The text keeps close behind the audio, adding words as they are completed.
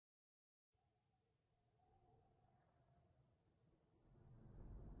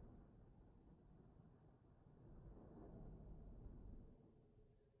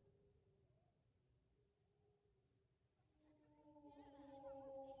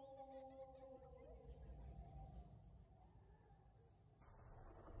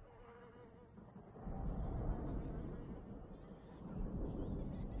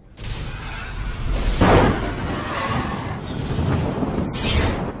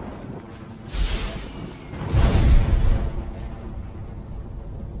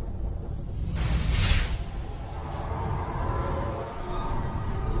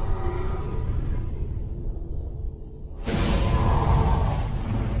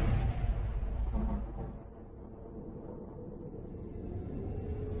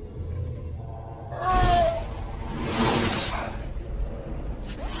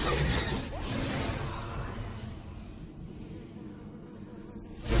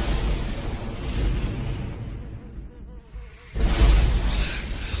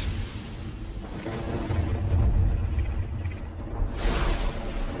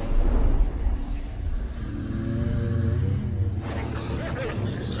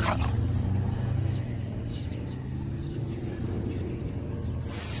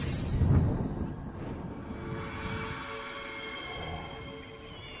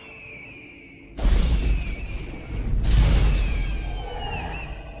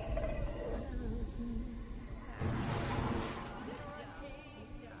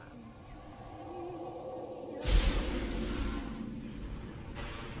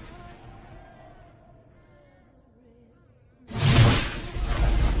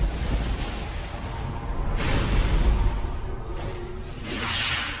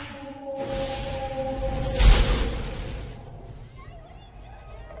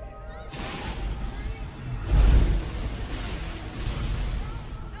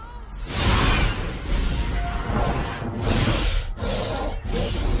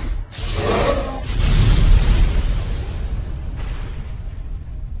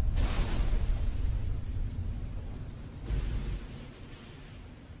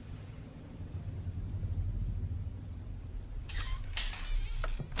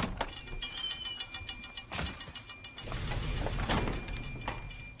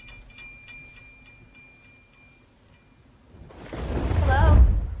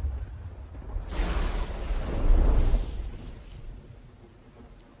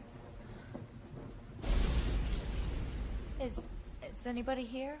Is anybody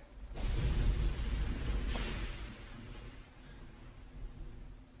here?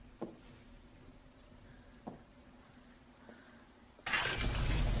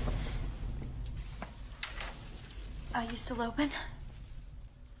 Are you still open?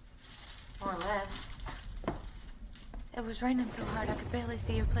 More or less. It was raining so hard I could barely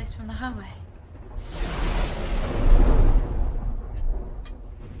see your place from the highway.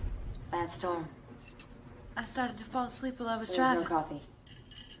 It's a bad storm. I started to fall asleep while I was There's driving. no coffee.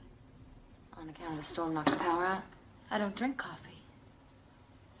 On account of the storm knocked the power out. I don't drink coffee.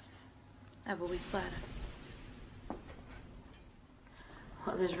 I have a weak bladder.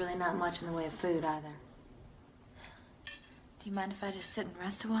 Well, there's really not much in the way of food either. Do you mind if I just sit and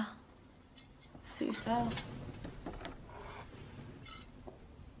rest a while? Suit yourself.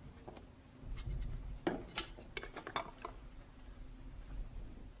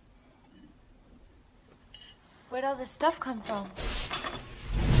 Where'd all this stuff come from?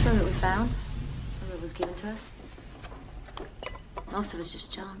 Some that we found. Some that was given to us. Most of it's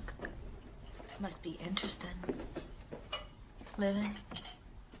just junk. It must be interesting. Living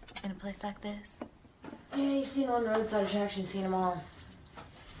in a place like this. Yeah, you've seen on the roadside attractions, seen them all.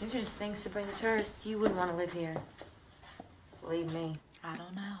 These are just things to bring the tourists. You wouldn't want to live here. Believe me. I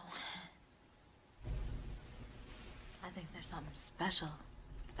don't know. I think there's something special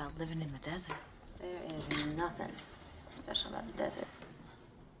about living in the desert. There is nothing special about the desert.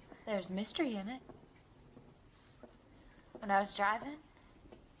 There's mystery in it. When I was driving,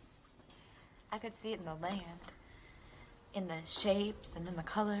 I could see it in the land. In the shapes and in the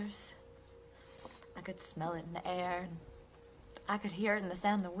colors. I could smell it in the air. And I could hear it in the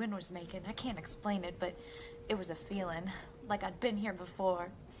sound the wind was making. I can't explain it, but it was a feeling. Like I'd been here before.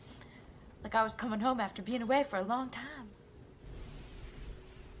 Like I was coming home after being away for a long time.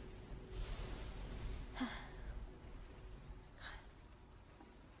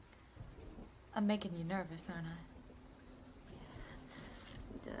 I'm making you nervous, aren't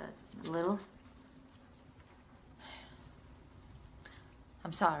I? A little.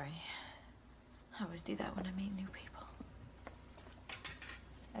 I'm sorry. I always do that when I meet new people.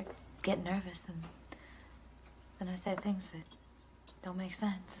 I get nervous and then I say things that don't make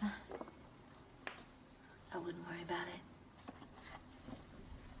sense. I wouldn't worry about it.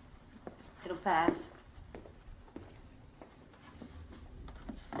 It'll pass.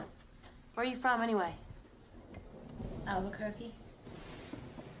 Where are you from, anyway? Albuquerque?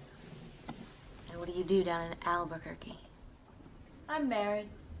 And what do you do down in Albuquerque? I'm married.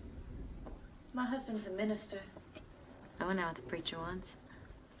 My husband's a minister. I went out with a preacher once.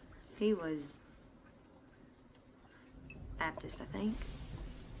 He was Baptist, I think.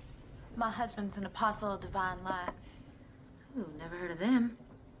 My husband's an apostle of divine light. Ooh, never heard of them.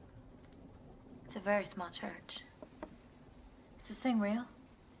 It's a very small church. Is this thing real?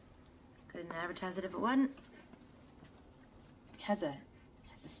 Couldn't advertise it if it wasn't. It has a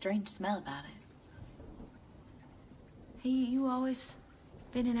strange smell about it. Hey, you always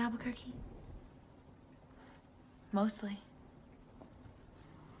been in Albuquerque? Mostly. Is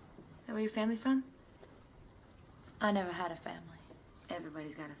that where your family from? I never had a family.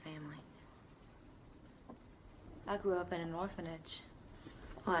 Everybody's got a family. I grew up in an orphanage.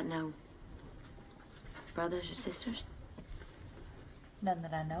 What, no brothers or sisters? None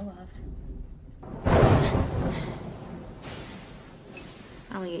that I know of.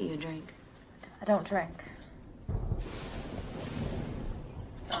 Why don't we get you a drink? I don't drink.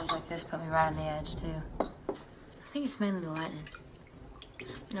 Storms like this put me right on the edge, too. I think it's mainly the lightning. You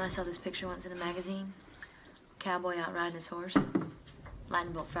know, I saw this picture once in a magazine. Cowboy out riding his horse.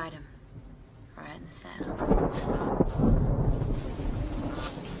 Lightning bolt fried him. Right in the saddle.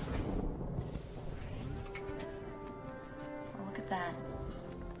 Well, look at that.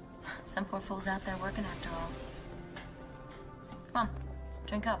 Some poor fool's out there working after all. Come on,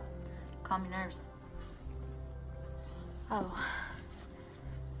 drink up. Calm your nerves. Oh.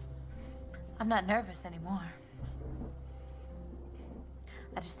 I'm not nervous anymore.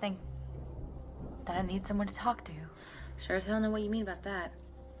 I just think that I need someone to talk to. Sure as hell know what you mean about that.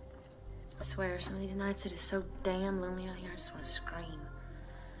 I swear, some of these nights it is so damn lonely out here, I just want to scream.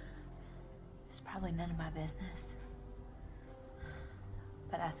 It's probably none of my business.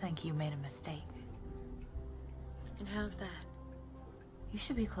 But I think you made a mistake. And how's that? You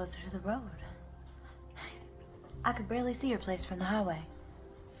should be closer to the road. I could barely see your place from the highway.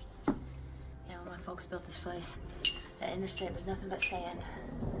 Yeah, when my folks built this place, that interstate was nothing but sand.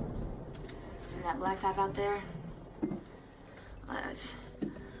 And that blacktop out there, well, that was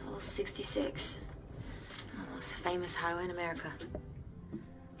old 66. The most famous highway in America.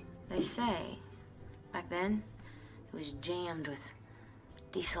 They say, back then, it was jammed with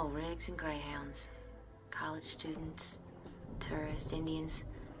Diesel rigs and greyhounds. College students, tourists, Indians,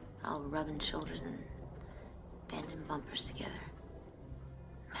 all rubbing shoulders and bending bumpers together.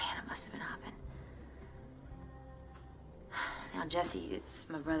 Man, it must have been hopping. Now, Jesse, it's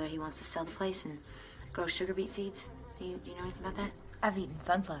my brother. He wants to sell the place and grow sugar beet seeds. Do you know anything about that? I've eaten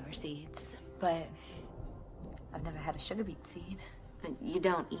sunflower seeds, but I've never had a sugar beet seed. You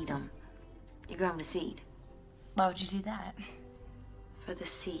don't eat them. You grow them to seed. Why would you do that? For the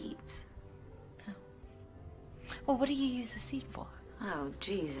seeds. Oh. Well, what do you use the seed for? Oh,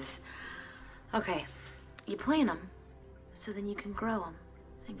 Jesus. Okay, you plant them so then you can grow them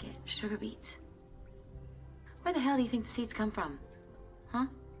and get sugar beets. Where the hell do you think the seeds come from? Huh?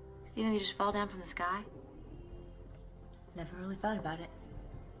 You think they just fall down from the sky? Never really thought about it.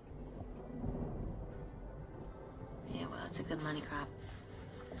 Yeah, well, it's a good money crop.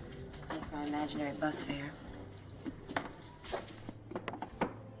 Like my imaginary bus fare.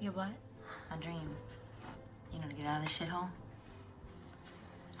 Your what? My dream. You know, to get out of this shithole.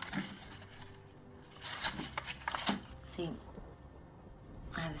 See,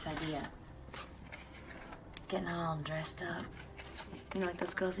 I have this idea. Getting all dressed up. You know, like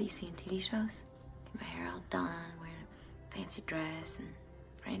those girls that you see in TV shows? Get my hair all done, wearing a fancy dress and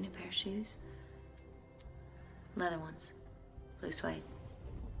brand new pair of shoes. Leather ones. Blue suede.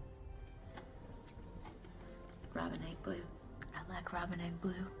 Robin egg blue. I like robin egg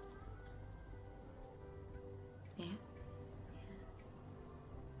blue. Yeah?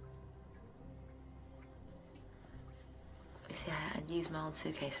 You see, I'd use my old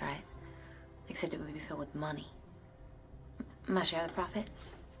suitcase, right? Except it would be filled with money. My share of the profit.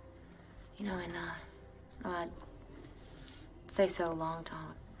 You know, and, well, I'd say so long to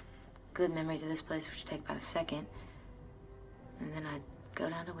all good memories of this place, which would take about a second. And then I'd go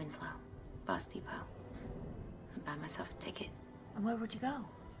down to Winslow, Bus Depot, and buy myself a ticket. And where would you go?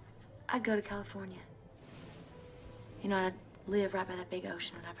 I'd go to California. You know, I'd live right by that big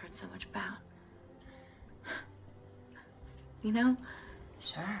ocean that I've heard so much about. You know?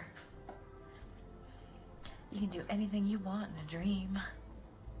 Sure. You can do anything you want in a dream.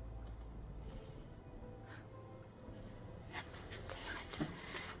 Damn it.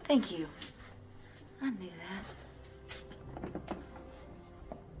 Thank you. I knew that.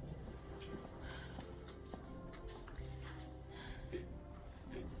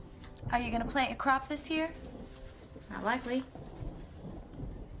 Are you gonna plant your crop this year? Not likely.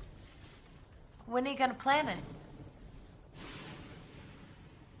 When are you gonna plant it?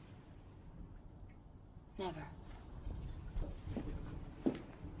 Never.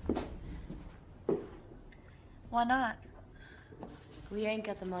 Why not? We ain't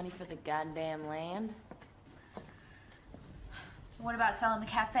got the money for the goddamn land. What about selling the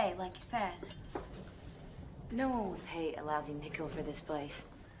cafe, like you said? No one would pay a lousy nickel for this place.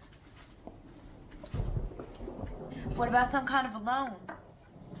 What about some kind of a loan?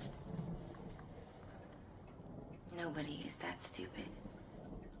 Nobody is that stupid.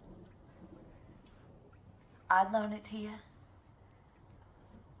 I'd loan it to you.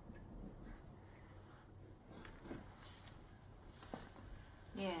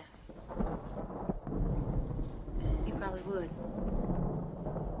 Yeah. You probably would.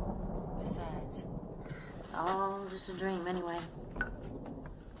 Besides, it's all just a dream anyway.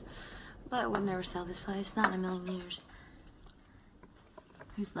 Let would never sell this place, not in a million years.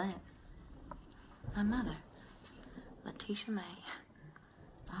 Who's Let? My mother, Letitia May.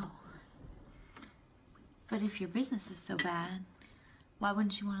 Oh. But if your business is so bad, why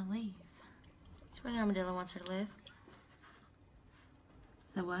wouldn't you want to leave? It's where the armadillo wants her to live.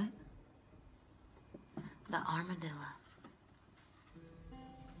 The what? The armadillo.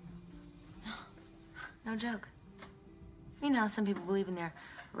 No joke. You know, some people believe in their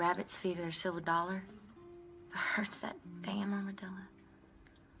rabbit's feet or their silver dollar. It hurts that damn armadillo.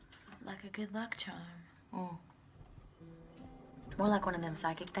 Like a good luck charm. Oh. More like one of them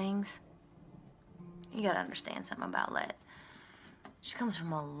psychic things. You gotta understand something about Let. She comes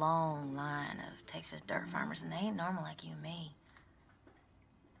from a long line of Texas dirt farmers, and they ain't normal like you and me.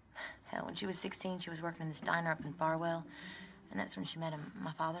 Hell, when she was 16, she was working in this diner up in Farwell, and that's when she met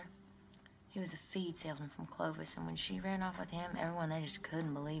my father. He was a feed salesman from Clovis, and when she ran off with him, everyone, they just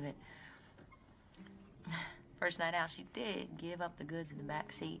couldn't believe it. First night out, she did give up the goods in the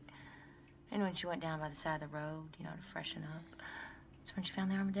back seat. And when she went down by the side of the road, you know, to freshen up, that's when she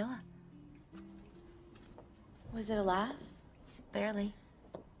found the armadillo. Was it alive? Barely.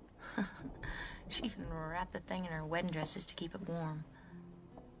 She even wrapped the thing in her wedding dress just to keep it warm.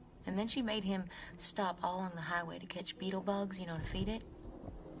 And then she made him stop all along the highway to catch beetle bugs, you know, to feed it.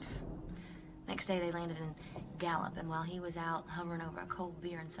 Next day they landed in gallop, and while he was out hovering over a cold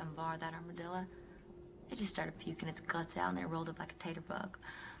beer in some bar, that armadillo, it just started puking its guts out and it rolled up like a tater bug.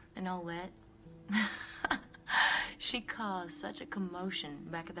 And Olette, she caused such a commotion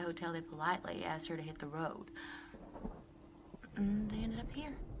back at the hotel they politely asked her to hit the road. And they ended up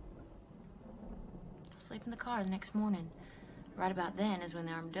here. Sleep in the car the next morning. Right about then is when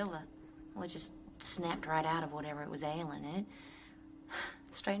the armadillo, well, it just snapped right out of whatever it was ailing it.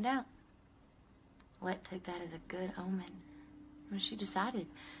 Straightened out. Let took that as a good omen. When she decided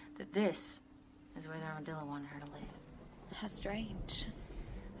that this is where the armadillo wanted her to live. How strange.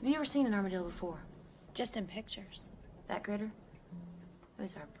 Have you ever seen an armadillo before? Just in pictures. That critter? It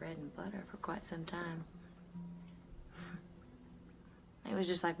was our bread and butter for quite some time. It was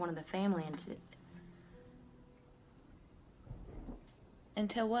just like one of the family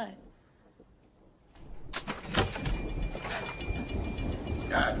Until what?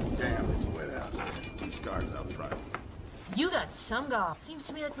 God damn, it's wet out. Scars out front. You got some gall. Seems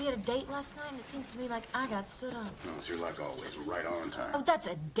to me like we had a date last night, and it seems to me like I got stood up. No, it's here like always, right on time. Oh, that's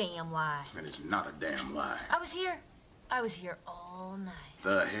a damn lie. And it's not a damn lie. I was here. I was here all night.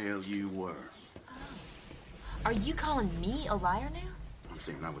 The hell you were. Are you calling me a liar now? I'm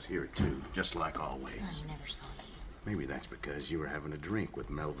saying I was here too, just like always. I never saw that. Maybe that's because you were having a drink with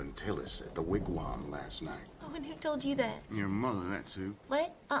Melvin Tillis at the Wigwam last night. Oh, and who told you that? Your mother, that's who.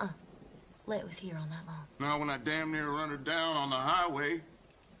 Let? Let was here all night long. Now, when I damn near run her down on the highway,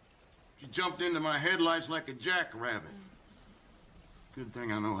 she jumped into my headlights like a jackrabbit. Good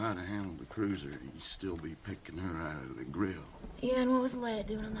thing I know how to handle the cruiser. You'd still be picking her out of the grill. Yeah, and what was Let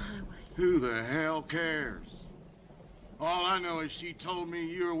doing on the highway? Who the hell cares? All I know is she told me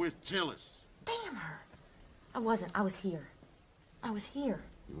you were with Tillis. Damn her. I wasn't. I was here. I was here.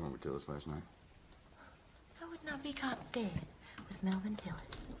 You weren't with Tillis last night? I would not be caught dead with Melvin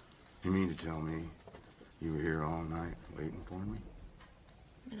Tillis. You mean to tell me you were here all night waiting for me?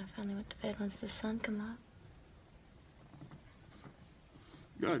 And I finally went to bed once the sun come up.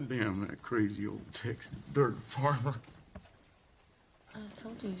 Goddamn that crazy old Texas dirt farmer. I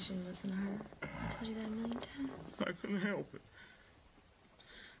told you you shouldn't listen to her. I told you that a million times. I couldn't help it.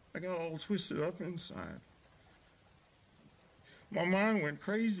 I got all twisted up inside. My mind went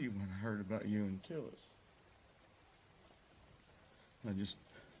crazy when I heard about you and Tillis. I just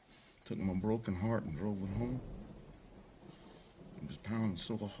took my broken heart and drove it home. It was pounding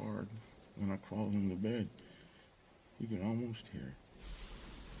so hard when I crawled into bed, you could almost hear it.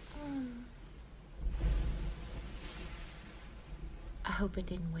 I hope it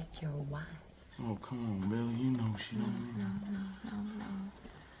didn't wake your wife. Oh, come on, Billy. You know she don't mean it. No.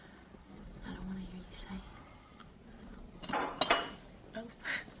 I don't want to hear you say it. Oh.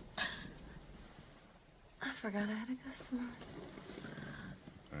 I forgot I had a customer.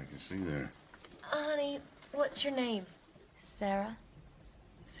 I can see there. Honey, what's your name? Sarah?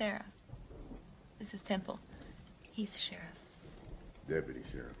 Sarah. This is Temple. He's the sheriff. Deputy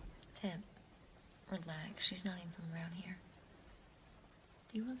Sheriff. Temp, relax. She's not even from around here.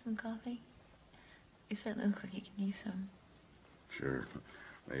 Do you want some coffee? You certainly look like you can use some. Sure.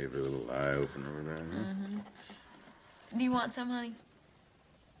 Maybe a little eye-opener with that, huh? Do you want some, honey?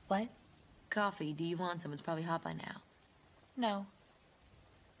 What? Coffee. Do you want some? It's probably hot by now. No.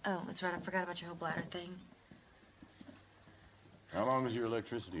 Oh, that's right. I forgot about your whole bladder thing. How long is your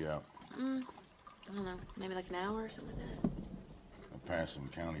electricity out? I don't know. Maybe like an hour or something like that. I passed some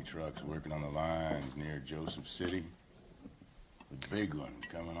county trucks working on the lines near Joseph City. The big one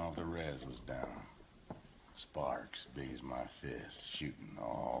coming off the res was down. Sparks big as my fist shooting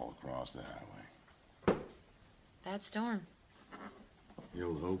all across the highway. Bad storm. The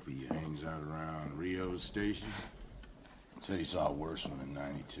old Hopi hangs out around Rio's station. Said he saw a worse one in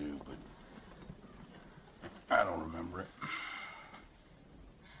 '92, but I don't remember it.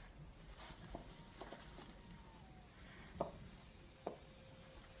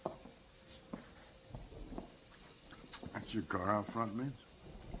 That's your car out front, miss?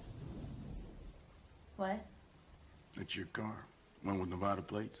 What? That's your car? One with Nevada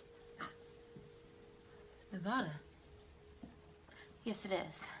plates? Nevada? Yes, it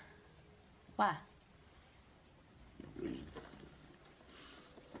is. Why?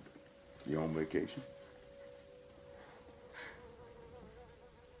 You on vacation?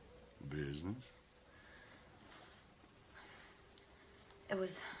 Business? It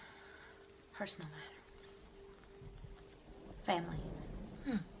was personal matter. Family.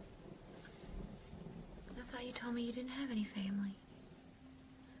 I thought you told me you didn't have any family.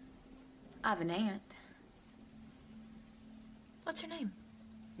 I have an aunt. What's her name?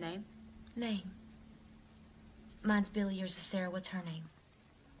 Name? Name. Mine's Billy, yours is Sarah. What's her name?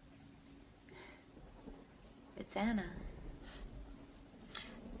 It's Anna.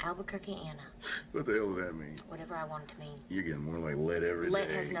 Albuquerque Anna. What the hell does that mean? Whatever I want it to mean. You're getting more like lead every day. Lead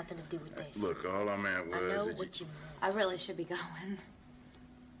has nothing to do with this. Look, all I meant was I know that what you mean. I really should be going.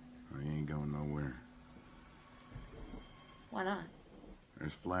 You ain't going nowhere. Why not?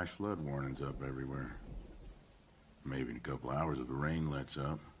 There's flash flood warnings up everywhere. Maybe in a couple hours if the rain lets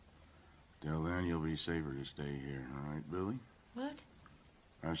up. Till then, you'll be safer to stay here. All right, Billy? What?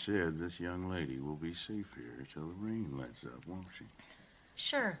 I said this young lady will be safe here till the rain lets up, won't she?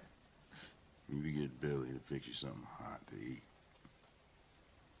 Sure. You could get Billy to fix you something hot to eat.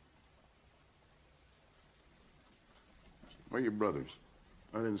 Where are your brothers?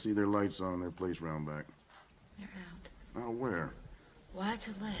 I didn't see their lights on in their place round back. They're out. Oh, where? What's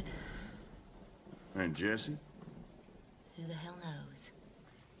with lead? And Jesse? Who the hell knows?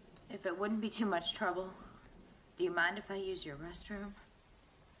 If it wouldn't be too much trouble, do you mind if I use your restroom?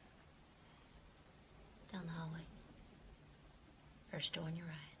 Down the hallway. First door on your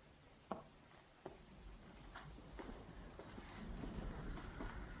right.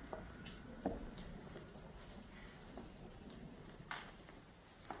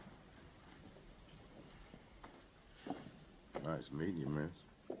 Nice meeting you,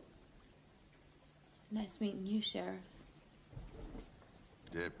 miss. Nice meeting you, Sheriff.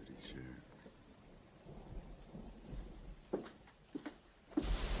 Deputy Sheriff.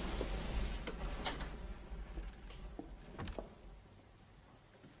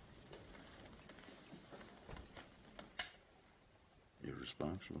 You're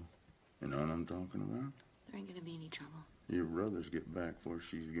responsible. You know what I'm talking about? There ain't gonna be any trouble. Your brothers get back before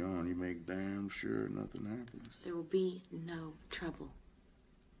she's gone. You make damn sure nothing happens. There will be no trouble.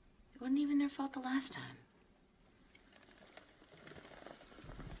 It wasn't even their fault the last time.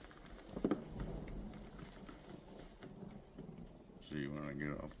 So you want to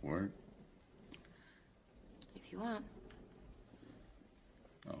get off work? If you want,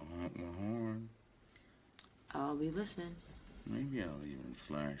 I'll honk my horn. I'll be listening. Maybe I'll even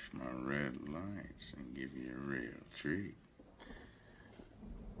flash my red lights and give you a real treat.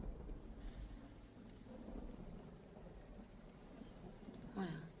 Well,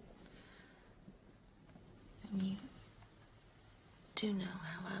 and you do know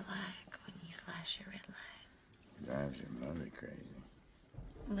how I like when you flash your red light. Drives your mother crazy.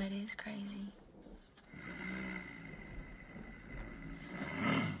 That is crazy.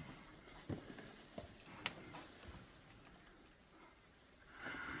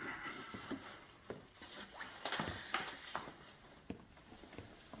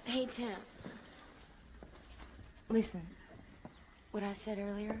 Hey, Tim. Listen, what I said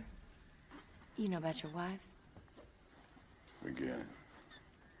earlier, you know about your wife? Forget it.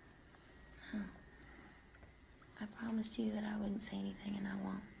 I promised you that I wouldn't say anything, and I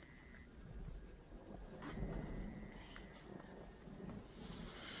won't.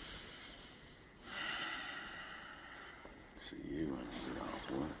 See you when I get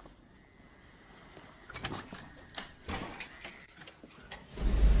off work.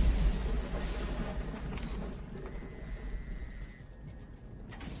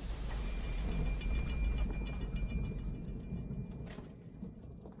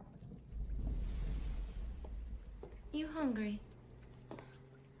 You hungry?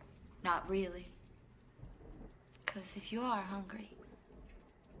 Not really. 'Cause if you are hungry,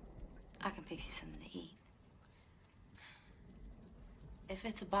 I can fix you something to eat. If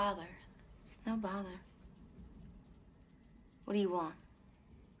it's a bother, It's no bother. What do you want?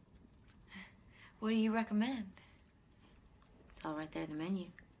 what do you recommend? It's all right there in the menu.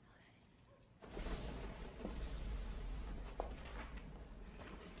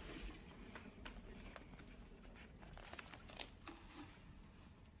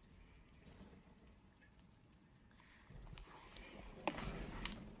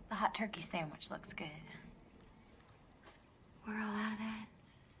 The hot turkey sandwich looks good. We're all out of that.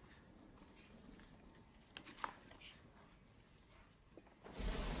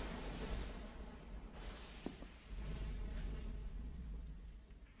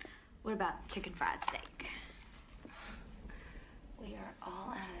 What about chicken fried steak? We are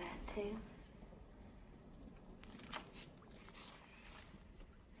all out of that, too.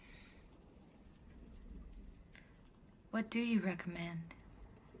 What do you recommend?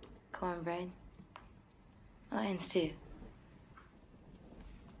 Cornbread. And stew.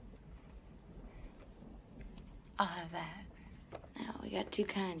 I'll have that. Now, we got two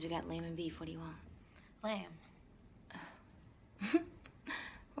kinds. We got lamb and beef. What do you want? Lamb.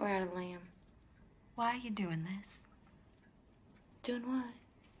 We're out of lamb. Why are you doing this? Doing what?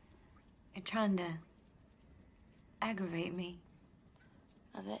 You're trying to aggravate me.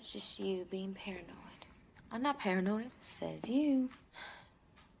 Oh, that's just you being paranoid. I'm not paranoid. Says you.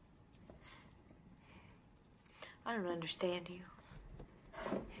 I don't understand you.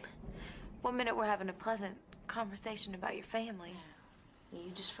 One minute we're having a pleasant conversation about your family.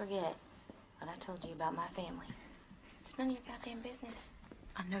 You just forget what I told you about my family. It's none of your goddamn business.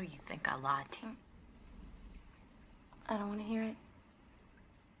 I know you think I lied to you. I don't want to hear it.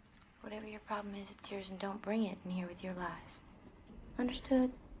 Whatever your problem is, it's yours, and don't bring it in here with your lies.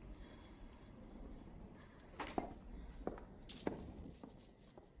 Understood?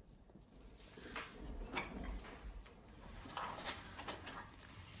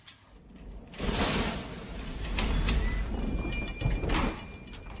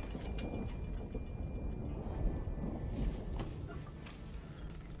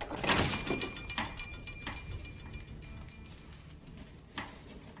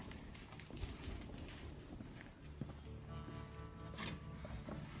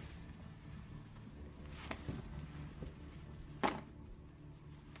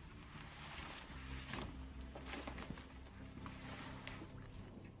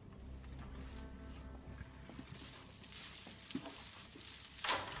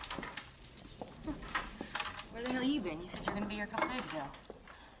 Where the hell you been? You said you were gonna be here a couple days ago.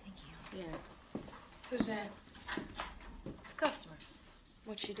 Thank you. Yeah. Who's that? It's a customer.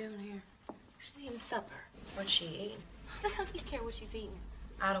 What's she doing here? She's eating supper. What's she eating? How the hell do you care what she's eating?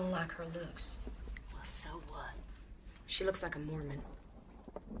 I don't like her looks. Well, so what? She looks like a Mormon.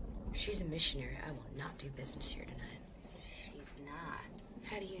 She's a missionary. I will not do business here tonight. She's not.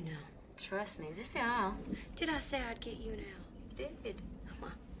 How do you know? Trust me. Is this the aisle? Did I say I'd get you now? You did.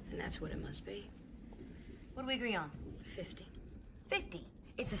 Well, and that's what it must be. What do we agree on? 50. 50.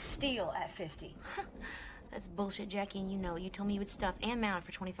 It's a steal at 50. That's bullshit, Jackie, and you know it. You told me you would stuff and mount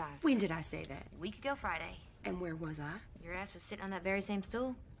for 25. When did I say that? A week ago Friday. And where was I? Your ass was sitting on that very same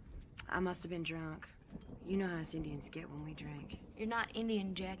stool. I must have been drunk. You know how us Indians get when we drink. You're not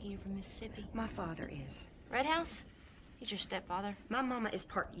Indian, Jackie. You're from Mississippi. My father is. Red House? He's your stepfather. My mama is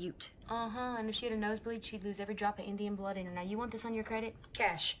part Ute. Uh-huh, and if she had a nosebleed, she'd lose every drop of Indian blood in her. Now, you want this on your credit?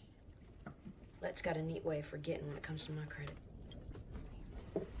 Cash. Let's got a neat way of forgetting when it comes to my credit.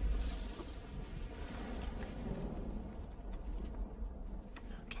 I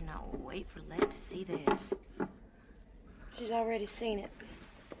cannot wait for Let to see this. She's already seen it.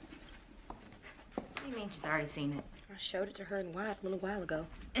 What do you mean she's already seen it? I showed it to her and Wyatt a little while ago.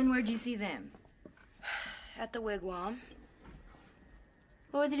 And where'd you see them? At the wigwam.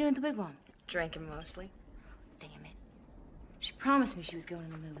 What were they doing at the wigwam? Drinking mostly. Damn it. She promised me she was going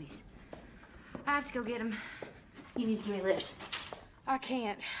to the movies. I have to go get him. You need to give me a lift. I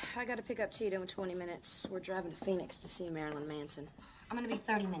can't. I gotta pick up Tito in 20 minutes. We're driving to Phoenix to see Marilyn Manson. I'm gonna be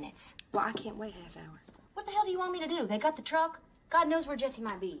 30 minutes. Well, I can't wait half hour. What the hell do you want me to do? They got the truck. God knows where Jesse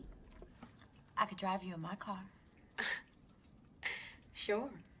might be. I could drive you in my car. Sure.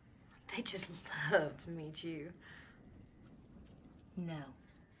 They just love to meet you. No.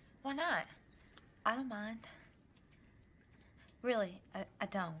 Why not? I don't mind. Really, I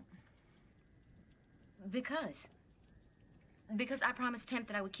don't. Because I promised Temp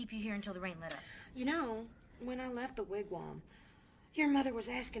that I would keep you here until the rain let up. You know, when I left the wigwam, your mother was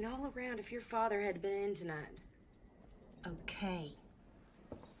asking all around if your father had been in tonight. Okay.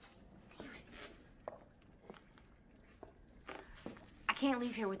 I can't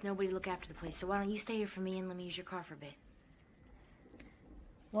leave here with nobody to look after the place, so why don't you stay here for me and let me use your car for a bit?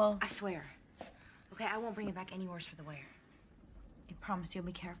 Well, I swear. Okay, I won't bring it back any worse for the wear. You promise you'll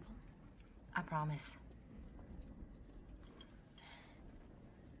be careful? I promise.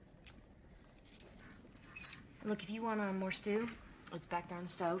 Look, if you want more stew, it's back there on the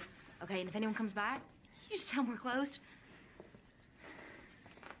stove. Okay, and if anyone comes by, you just tell them we're closed.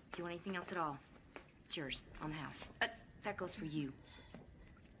 If you want anything else at all, it's yours on the house. That goes for you,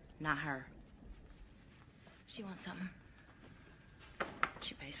 not her. She wants something.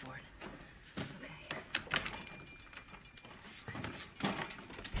 She pays for it. Okay.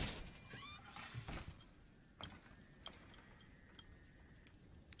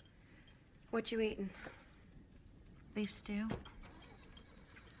 What you eating? Beef stew.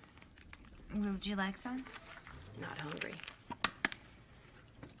 Would you like some? Not hungry.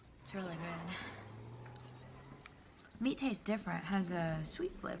 It's really good. Meat tastes different. Has a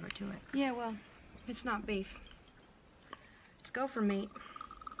sweet flavor to it. Yeah, well, it's not beef. It's gopher meat.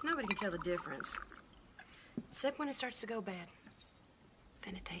 Nobody can tell the difference. Except when it starts to go bad.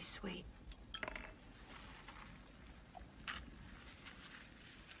 Then it tastes sweet.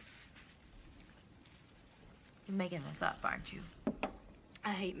 You're making this up, aren't you?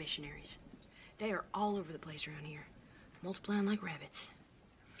 I hate missionaries. They are all over the place around here, multiplying like rabbits.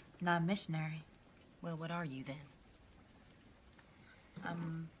 Not a missionary. Well, what are you then?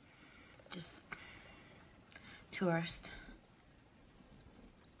 I'm just tourist.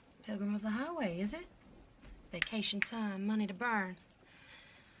 Pilgrim of the highway, is it? Vacation time, money to burn.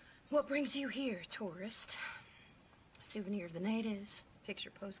 What brings you here, tourist? A souvenir of the natives, picture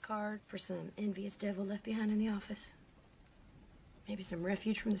postcard for some envious devil left behind in the office. Maybe some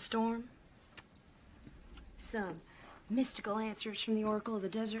refuge from the storm. Some mystical answers from the Oracle of the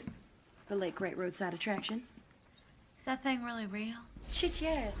Desert, the late great roadside attraction. Is that thing really real? Shit,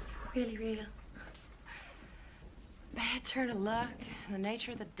 yeah, it's really real. Bad turn of luck. The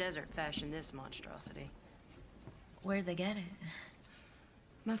nature of the desert fashioned this monstrosity. Where'd they get it?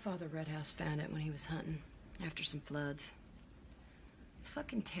 My father Redhouse found it when he was hunting, after some floods.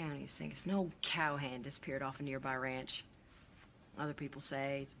 Fucking townies think it's an old cowhand disappeared off a nearby ranch. Other people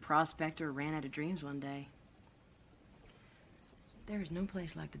say it's a prospector who ran out of dreams one day. There is no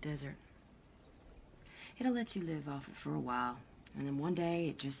place like the desert. It'll let you live off it for a while, and then one day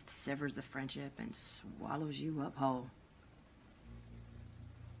it just severs the friendship and swallows you up whole.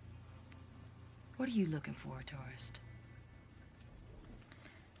 What are you looking for, tourist?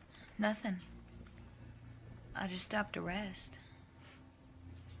 Nothing. I just stopped to rest.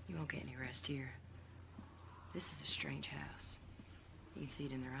 You won't get any rest here. This is a strange house. You can see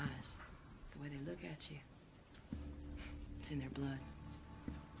it in their eyes, the way they look at you. It's in their blood.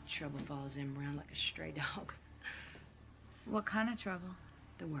 Trouble follows them around like a stray dog. What kind of trouble?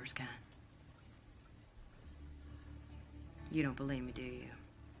 The worst kind. You don't believe me, do you?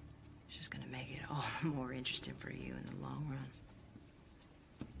 It's just gonna make it all the more interesting for you in the long run.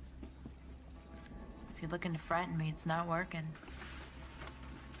 If you're looking to frighten me, it's not working.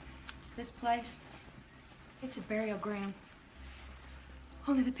 This place, it's a burial ground.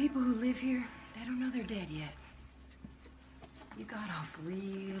 Only the people who live here, they don't know they're dead yet. You got off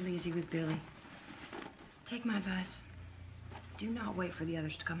real easy with Billy. Take my advice. Do not wait for the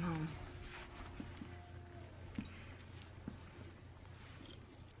others to come home.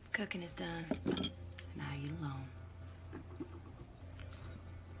 Cooking is done. Now you alone.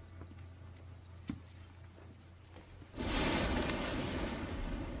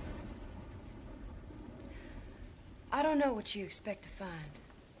 I don't know what you expect to find,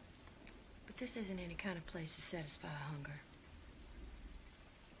 but this isn't any kind of place to satisfy hunger.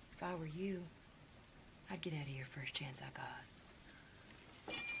 If I were you, I'd get out of here first chance I got.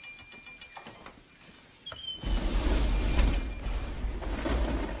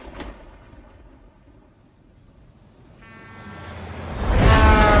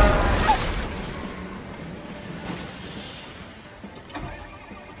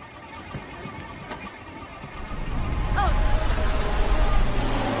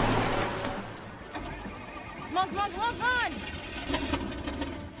 Run!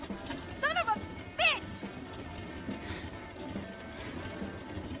 Son of a bitch!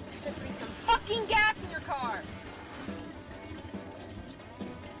 Just need some fucking gas in your car.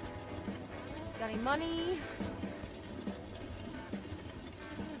 Got any money?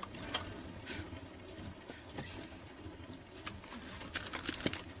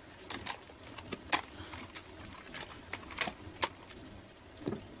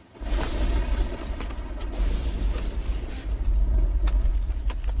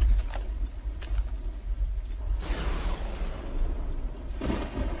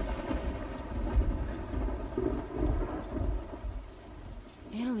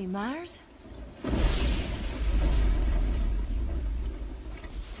 Annalie Myers?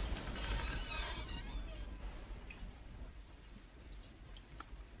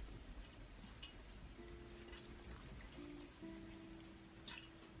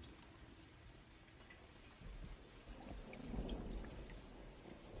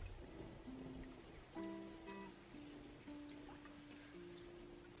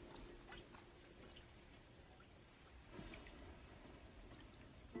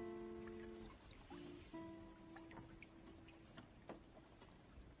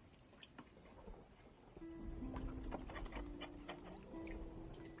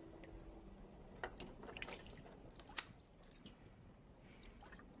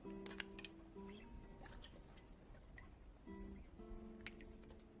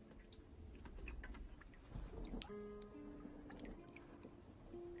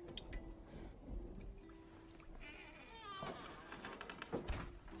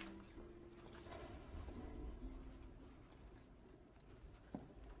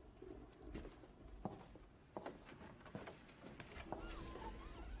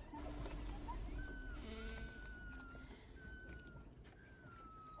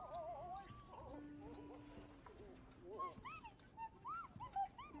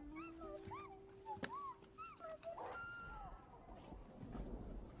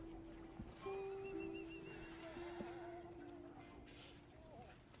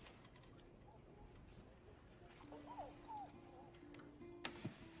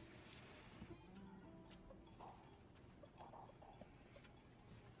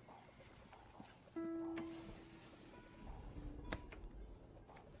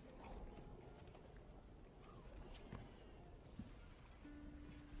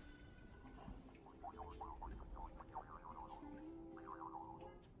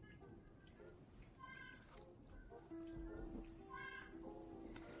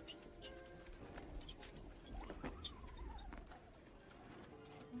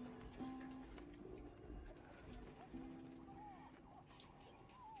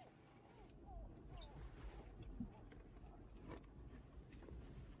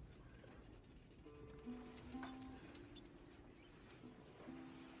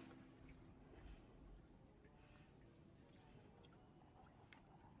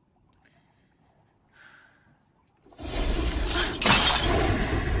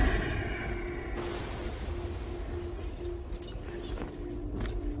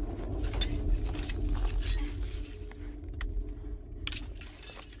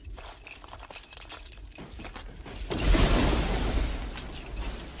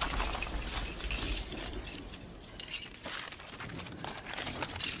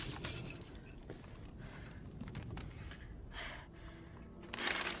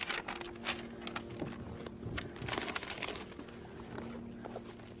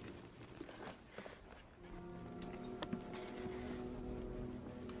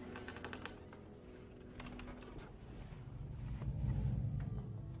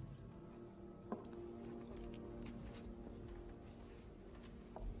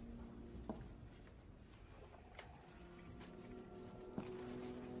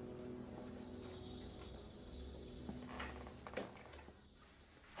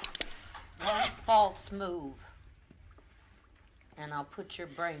 false move. And I'll put your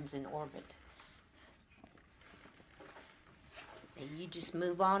brains in orbit. And you just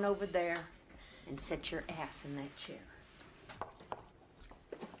move on over there and set your ass in that chair.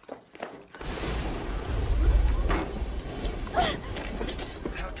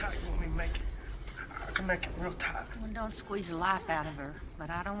 How tight you want me to make it? I can make it real tight. Well, don't squeeze the life out of her, but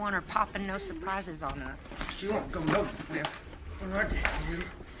I don't want her popping no surprises on her. She won't go nowhere. All right, you.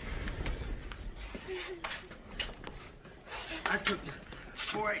 I took the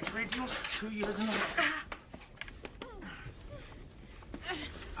 4-H regionals 2 years in a row.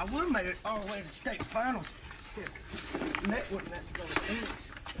 I would have made it all the way to the state finals since Met wouldn't let me go to Phoenix.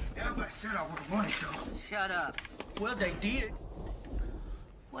 Everybody said I would have won it, though. Shut up. Well, they did.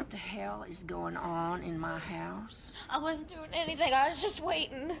 What the hell is going on in my house? I wasn't doing anything. I was just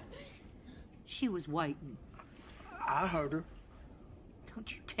waiting. She was waiting. I heard her.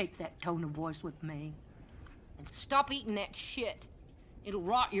 Don't you take that tone of voice with me. And stop eating that shit. It'll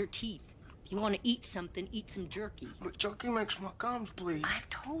rot your teeth. If you want to eat something, eat some jerky. But jerky makes my gums bleed. I've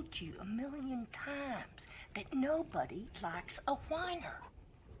told you 1,000,000 times that nobody likes a whiner.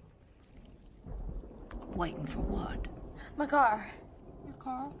 Waiting for what? My car. Your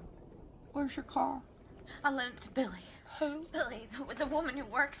car? Where's your car? I lent it to Billy. Who? Billy, the woman who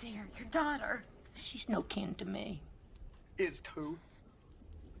works here, your daughter. She's no kin to me. It's two.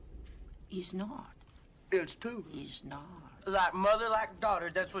 He's not. It's two. He's not. Like mother, like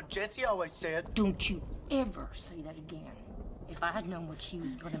daughter. That's what Jesse always said. Don't you ever say that again. If I had known what she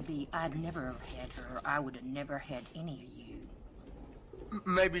was going to be, I'd never have had her. I would have never had any of you.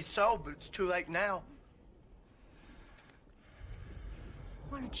 Maybe so, but it's too late now.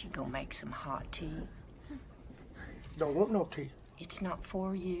 Why don't you go make some hot tea? Don't want no tea. It's not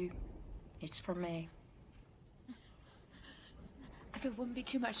for you. It's for me. If it wouldn't be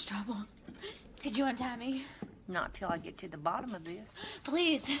too much trouble, could you untie me? Not till I get to the bottom of this.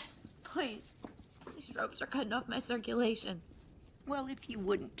 Please. Please. These ropes are cutting off my circulation. Well, if you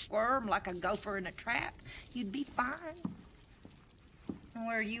wouldn't squirm like a gopher in a trap, you'd be fine. And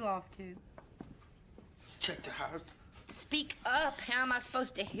where are you off to? Check the house. Speak up. How am I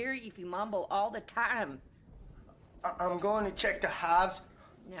supposed to hear you if you mumble all the time? I'm going to check the hives.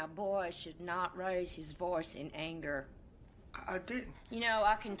 Now, boy should not raise his voice in anger. I didn't. You know,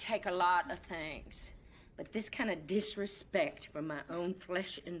 I can take a lot of things, but this kind of disrespect for my own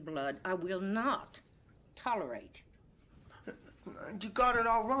flesh and blood, I will not tolerate. You got it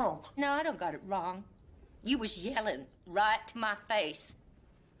all wrong. No, I don't got it wrong. You was yelling right to my face.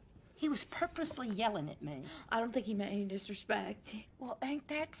 He was purposely yelling at me. I don't think he meant any disrespect. Well, ain't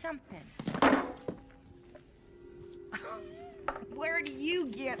that something? Where do you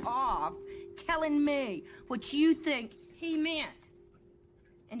get off telling me what you think he meant?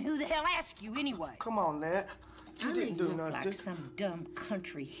 And who the hell asked you anyway? Come on, Nat. You I didn't may do look nothing. like some dumb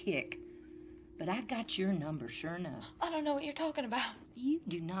country hick, but I got your number, sure enough. I don't know what you're talking about. You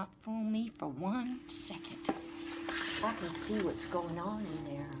do not fool me for 1 second. I can see what's going on in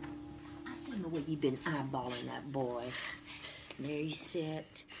there. I see the way you've been eyeballing that boy. There you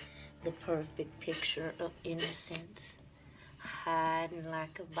sit, the perfect picture of innocence, hiding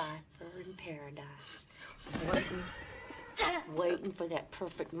like a viper in paradise, waiting for that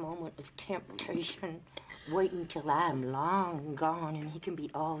perfect moment of temptation, waiting till I'm long gone and he can be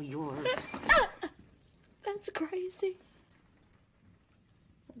all yours. That's crazy.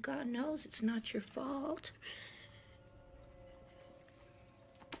 God knows it's not your fault.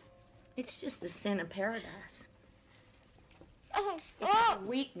 It's just the sin of paradise. It's the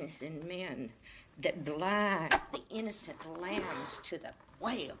weakness in men that blinds the innocent lambs to the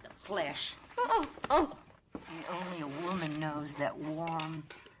way of the flesh. And only a woman knows that warm,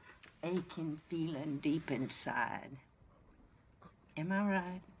 aching feeling deep inside. Am I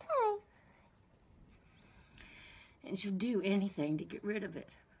right? And she'll do anything to get rid of it.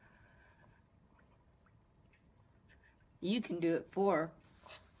 You can do it for her.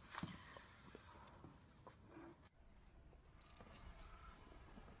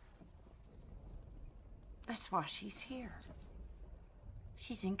 That's why she's here.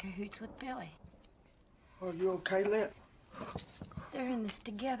 She's in cahoots with Billy. Are you okay, Lit? They're in this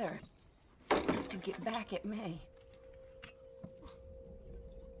together to get back at me.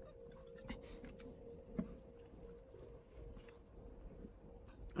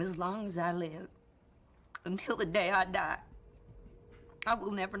 As long as I live, until the day I die, I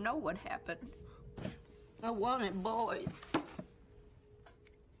will never know what happened. I wanted boys.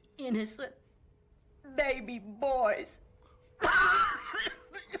 Innocent baby boys.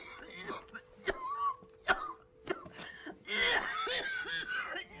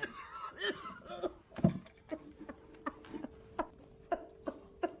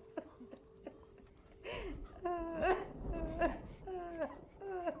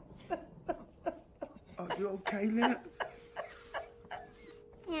 You okay, Lip?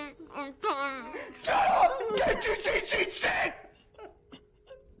 I'm fine. Shut up! Can't you see she's sick?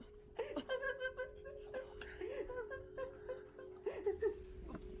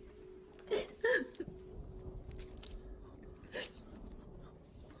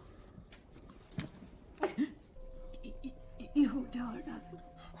 You won't tell her nothing.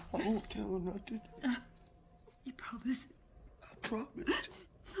 I won't tell her nothing. You promise? I promise.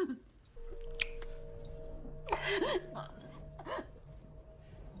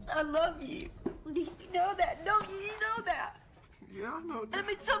 I love you. You know that, don't you? You know that. Yeah, I know I that.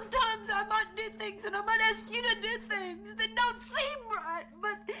 mean, sometimes I might do things and I might ask you to do things that don't seem right,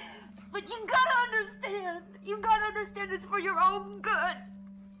 but you gotta understand. You gotta understand it's for your own good.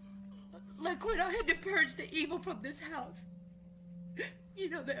 Like when I had to purge the evil from this house. You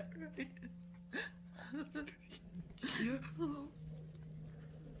know that, right? Yeah.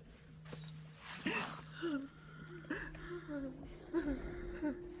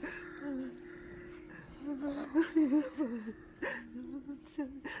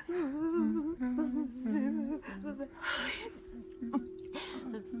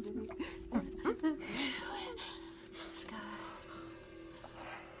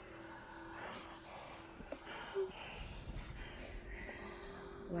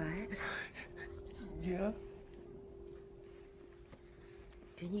 Wyatt, Yeah.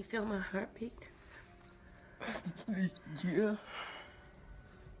 can you feel my heartbeat? Yeah.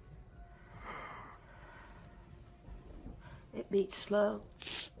 It beats slow.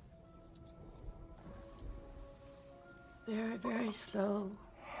 Very, very slow.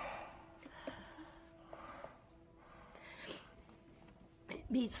 It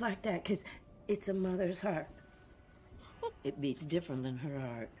beats like that because it's a mother's heart. It beats different than her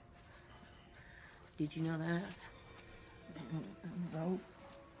heart. Did you know that? No.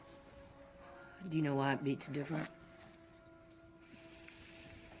 Do you know why it beats different?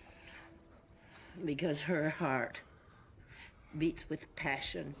 Because her heart beats with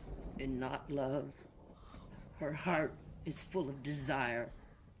passion and not love. Her heart is full of desire.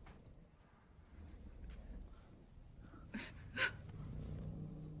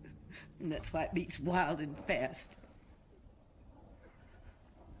 And that's why it beats wild and fast.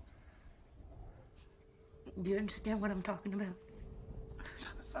 Do you understand what I'm talking about?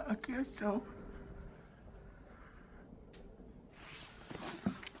 I guess so.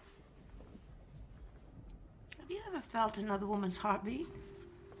 Have you ever felt another woman's heartbeat?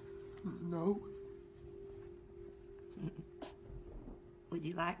 No. Would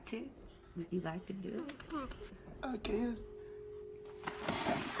you like to? Would you like to do it? I can.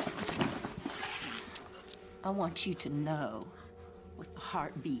 I want you to know what the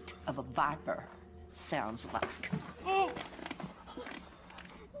heartbeat of a viper sounds like.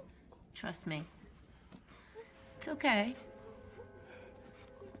 Trust me. It's okay.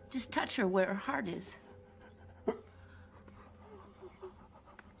 Just touch her where her heart is.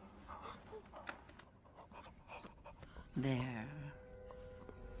 There.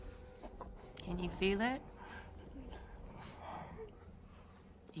 Can you feel it?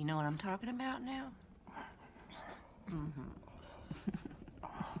 Do you know what I'm talking about now?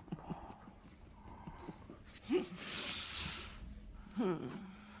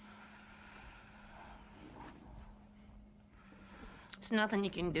 There's nothing you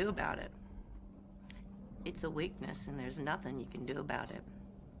can do about it. It's a weakness, and there's nothing you can do about it.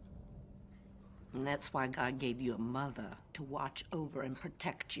 And that's why God gave you a mother to watch over and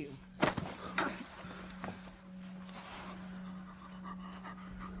protect you.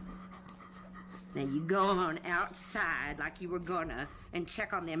 Now you go on outside like you were gonna and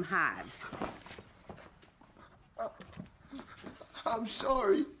check on them hives. I'm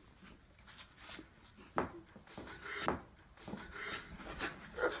sorry.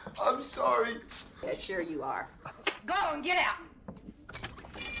 I'm sorry. Yeah, sure you are. Go on, get out.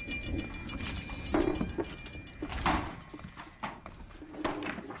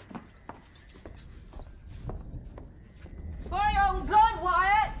 For your own good,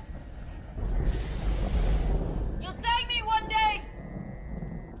 Wyatt. You'll thank me one day.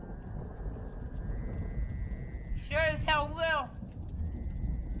 Sure as hell will.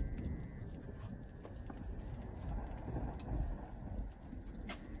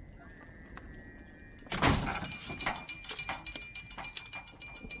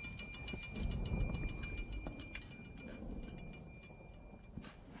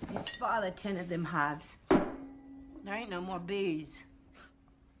 His father tended them hives. There ain't no more bees.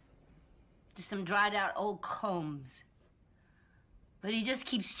 Just some dried out old combs. But he just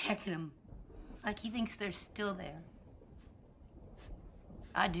keeps checking them. Like he thinks they're still there.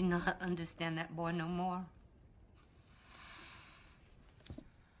 I do not understand that boy no more.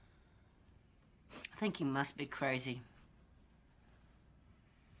 I think he must be crazy.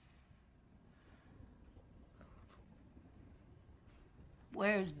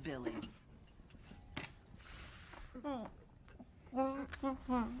 Where's Billy?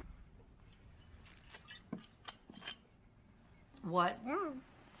 What?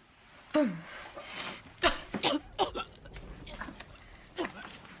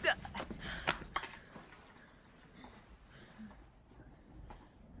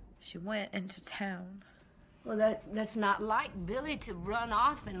 She went into town. Well, that's not like Billy to run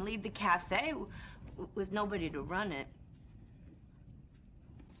off and leave the cafe with nobody to run it.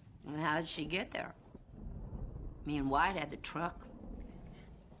 And how did she get there? Me and White had the truck.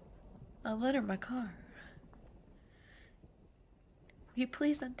 I lent her my car. Will you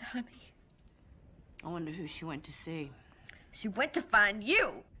please untie me? I wonder who she went to see. She went to find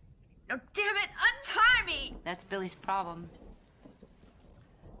you. No, damn it, untie me! That's Billy's problem.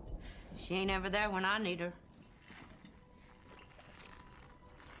 She ain't ever there when I need her.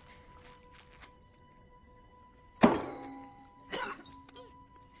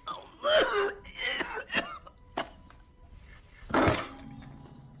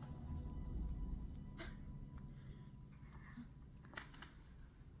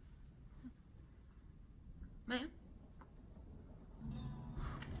 Ma'am?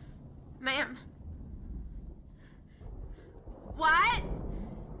 Ma'am? What?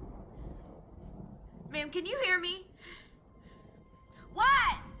 Ma'am, can you hear me?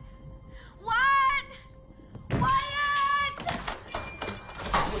 What? What? Wyatt!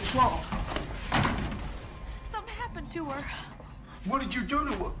 What's wrong? Something happened to her. What did you do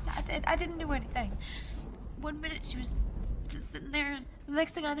to her? I didn't do anything. 1 minute she was just sitting there, and the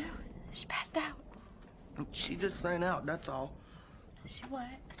next thing I knew, she passed out. She just ran out, that's all. She what?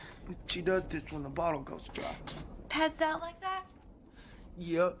 She does this when the bottle goes dry. Just passed out like that?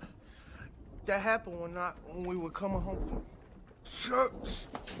 Yep. That happened one night when we were coming home from church.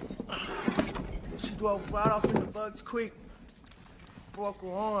 She drove right off into Bugs Creek, broke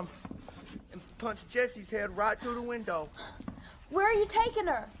her arm, and punched Jesse's head right through the window. Where are you taking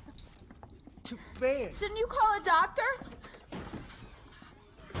her? To bed. Shouldn't you call a doctor?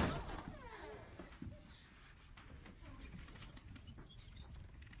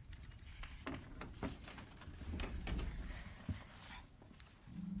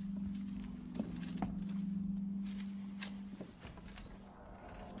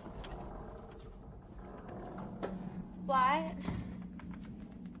 Wyatt?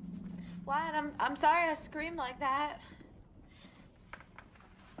 Wyatt, I'm sorry I screamed like that.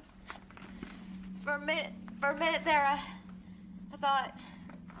 For a minute there, I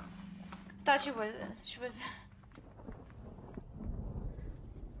thought she was.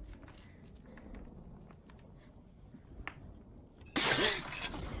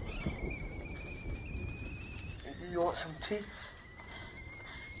 You want some tea?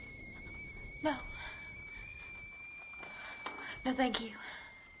 No. No, thank you.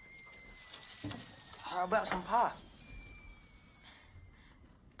 How about some pie?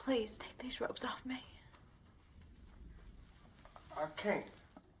 Please take these ropes off me. I can't.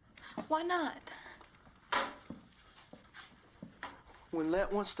 Why not? When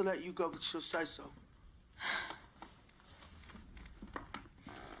Let wants to let you go, she'll say so.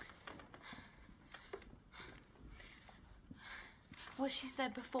 What she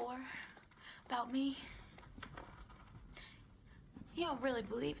said before about me, you don't really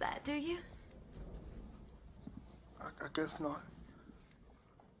believe that, do you? I guess not.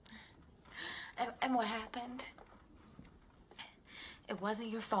 And what happened? It wasn't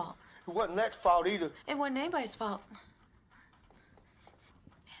your fault. It wasn't Let's fault either. It wasn't anybody's fault.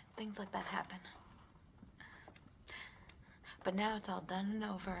 Things like that happen. But now it's all done and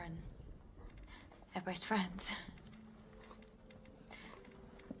over, and everybody's friends.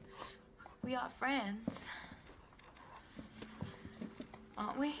 We are friends,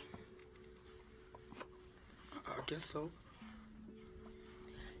 aren't we? I guess so.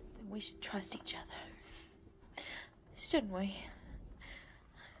 Then we should trust each other, shouldn't we?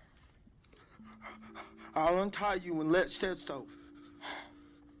 I'll untie you when Let says so.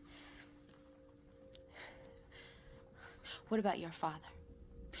 What about your father?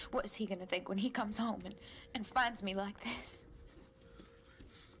 What is he gonna think when he comes home and finds me like this?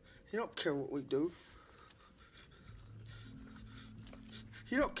 He don't care what we do.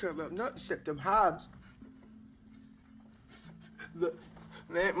 He don't care about nothing except them hives. Look,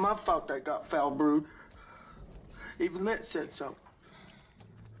 it ain't my fault they got foul brewed. Even Let said so.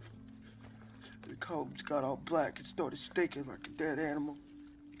 The combs got all black and started stinking like a dead animal.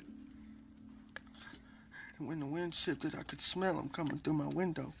 And when the wind shifted, I could smell them coming through my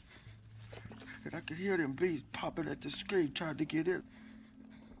window. And I could hear them bees popping at the screen, trying to get in.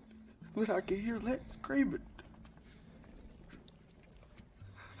 But I could hear Lex screaming.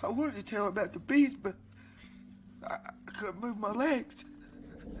 I wanted to tell her about the bees, but I couldn't move my legs.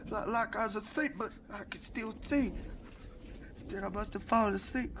 Like I was asleep, but I could still see. Then I must have fallen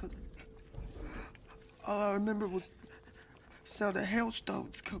asleep, because all I remember was the sound of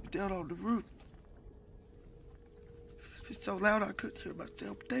hailstones come down on the roof. It's so loud I couldn't hear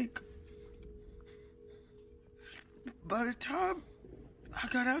myself think. By the time I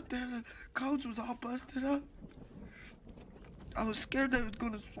got out there, the cones was all busted up. I was scared they was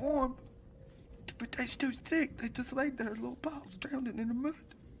gonna swarm, but they's too sick. They just laid there in little piles, drowning in the mud.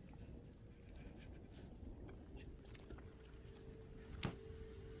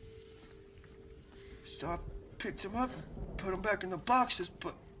 So I picked them up, put them back in the boxes,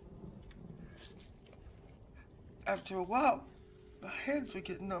 but after a while, my hands were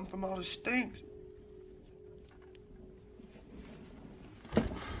getting numb from all the stings.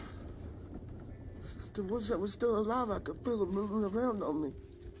 The ones that were still alive, I could feel them moving around on me.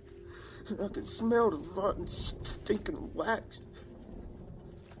 And I could smell the rotten, stinking wax.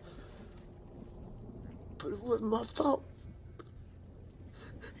 But it wasn't my fault.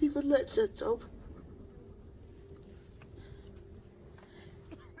 Even Lex said so.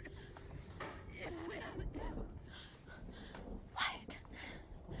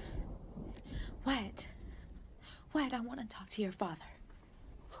 Wyatt, I want to talk to your father.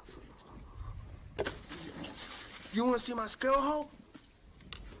 You want to see my scale hole?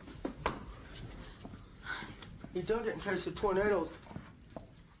 He dug it in case of tornadoes.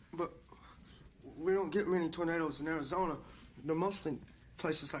 But we don't get many tornadoes in Arizona. They're mostly in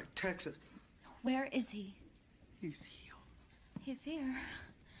places like Texas. Where is he? He's here. He's here.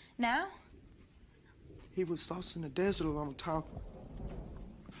 Now? He was lost in the desert a long time.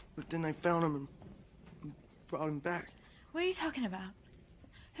 But then they found him and brought him back. What are you talking about?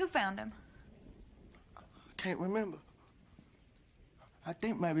 Who found him? I can't remember. I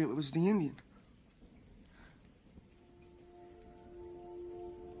think maybe it was the Indian.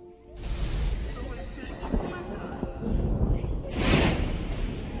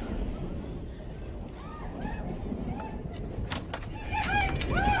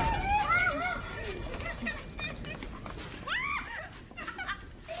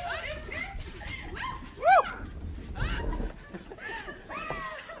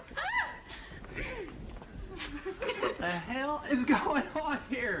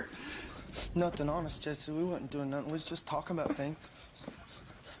 Nothing, honest, Jesse. We wasn't doing nothing. We was just talking about things.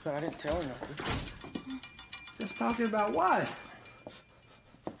 But I didn't tell her nothing. Just talking about what?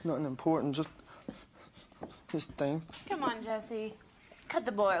 Nothing important, just this thing. Come on, Jesse. Cut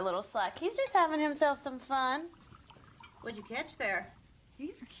the boy a little slack. He's just having himself some fun. What'd you catch there?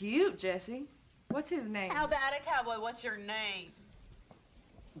 He's cute, Jesse. What's his name? How about it, cowboy? What's your name?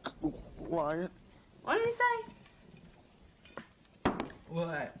 Wyatt. What did he say?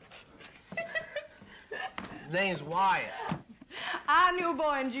 What? His name's Wyatt. I knew a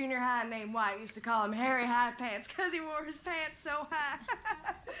boy in junior high named Wyatt. Used to call him Harry High Pants because he wore his pants so high.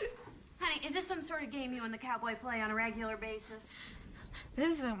 Honey, is this some sort of game you and the cowboy play on a regular basis?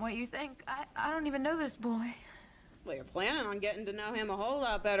 This isn't what you think. I don't even know this boy. Well, you're planning on getting to know him a whole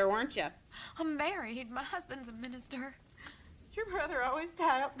lot better, weren't you? I'm married. My husband's a minister. Did your brother always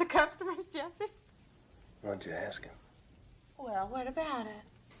tie up the customers, Jesse? Why don't you ask him? Well, what about it?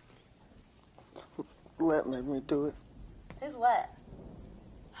 Let made me do it. Who's let?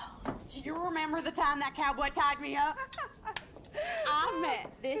 Do you remember the time that cowboy tied me up? I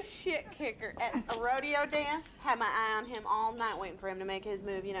met this shit kicker at a rodeo dance. Had my eye on him all night waiting for him to make his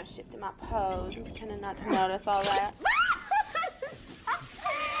move, you know, shifting my pose and pretending not to notice all that.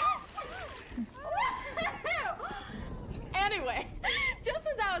 Anyway, just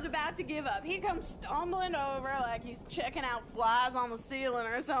as I was about to give up, he comes stumbling over like he's checking out flies on the ceiling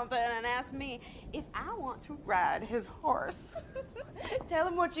or something and asks me if I want to ride his horse. Tell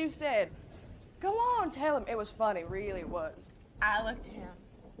him what you said. Go on, tell him. It was funny, really was. I looked him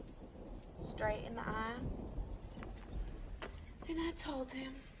straight in the eye and I told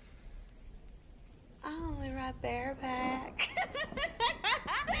him I only ride bareback.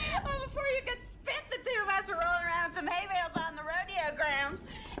 Well, before you could spit, the two of us were rolling around in some hay bales on the rodeo grounds.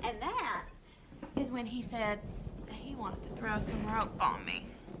 And that is when he said that he wanted to throw some rope on me.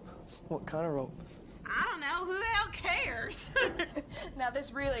 What kind of rope? I don't know. Who the hell cares? Now,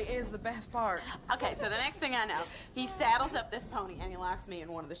 this really is the best part. Okay, so the next thing I know, he saddles up this pony and he locks me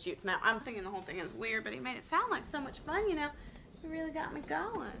in one of the chutes. Now, I'm thinking the whole thing is weird, but he made it sound like so much fun, you know. He really got me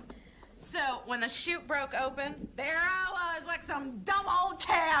going. So when the chute broke open, there I was like some dumb old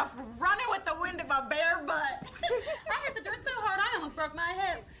calf running with the wind in my bare butt. I hit the dirt so hard I almost broke my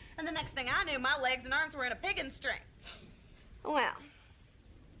hip. And the next thing I knew, my legs and arms were in a piggin' string. Well,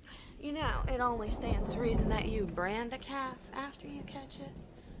 you know, it only stands to reason that you brand a calf after you catch it.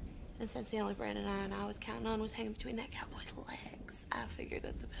 And since the only branded iron I was counting on was hanging between that cowboy's legs, I figured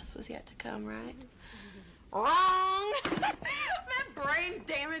that the best was yet to come, right? Wrong! That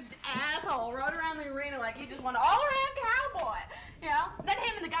brain-damaged asshole rode around the arena like he just won an all-around cowboy. You know? Then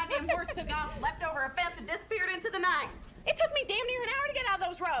him and the goddamn horse took off, leapt over a fence, and disappeared into the night. It took me damn near an hour to get out of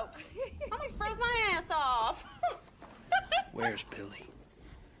those ropes. Almost froze my ass off. Where's Billy?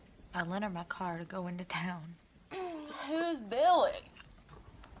 I lent her my car to go into town. Who's Billy?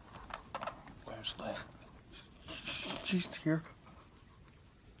 Where's Liz? She's here.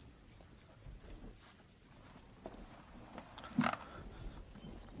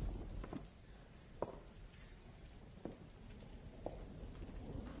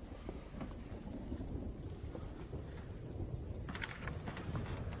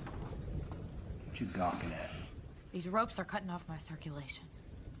 What you gawking at? These ropes are cutting off my circulation.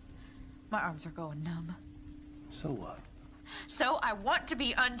 My arms are going numb. So what? So I want to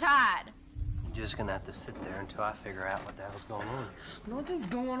be untied. You're just gonna have to sit there until I figure out what the hell's going on. Nothing's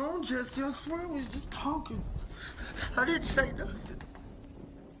going on, Jesse. I swear we was just talking. I didn't say nothing.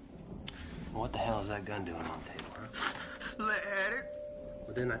 What the hell is that gun doing on the table, huh? Let at it.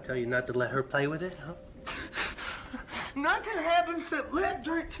 Well, didn't I tell you not to let her play with it, huh? Nothing happened except Let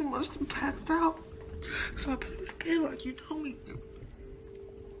drank too much and passed out. So I put her to bed like you told me to.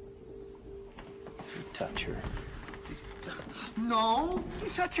 You touch her. No. You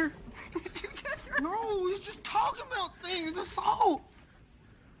touch her. Did you touch her? No, we was just talking about things. That's all.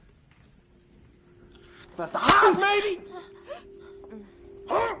 About the house, maybe?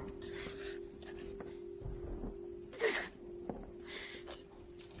 Huh?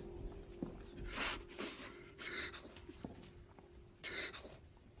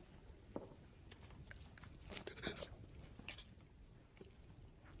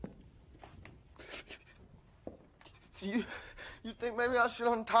 You think maybe I should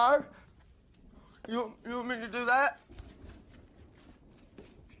untie her? You want me to do that?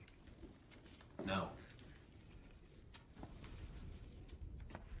 No.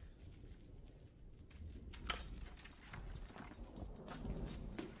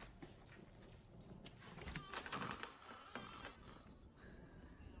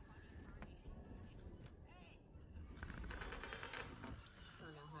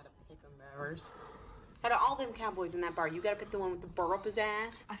 Out of all them cowboys in that bar, you gotta pick the one with the burr up his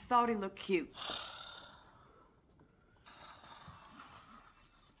ass? I thought he looked cute.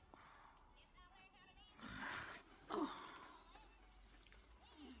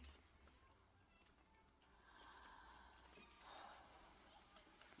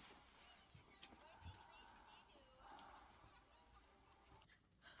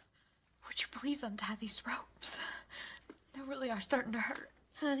 Would you please untie these ropes? They really are starting to hurt.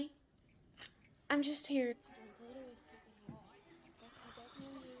 Honey, I'm just here.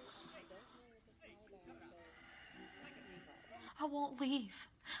 I won't leave.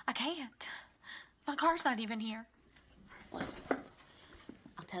 I can't. My car's not even here. Listen,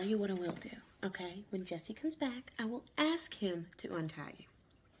 I'll tell you what I will do, okay? When Jesse comes back, I will ask him to untie you.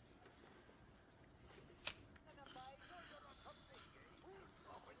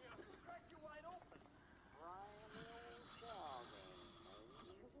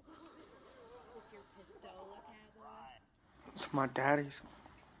 It's my daddy's.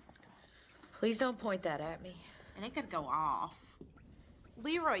 Please don't point that at me. And it could go off.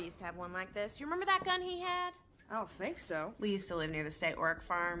 Leroy used to have one like this. You remember that gun he had? I don't think so. We used to live near the state work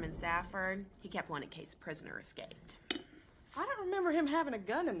farm in Safford. He kept one in case a prisoner escaped. I don't remember him having a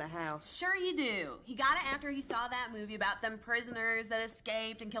gun in the house. Sure you do. He got it after he saw that movie about them prisoners that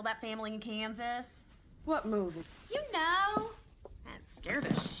escaped and killed that family in Kansas. What movie? You know. That scared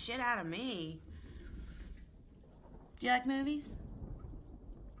the shit out of me. Do you like movies?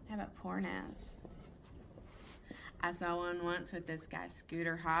 How about pornos? I saw one once with this guy,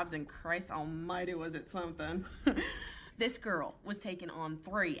 Scooter Hobbs, and Christ almighty was it something. This girl was taking on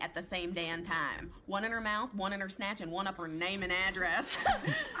 3 at the same damn time. One in her mouth, one in her snatch, and one up her name and address.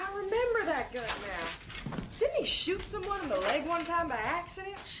 I remember that gun now. Didn't he shoot someone in the leg one time by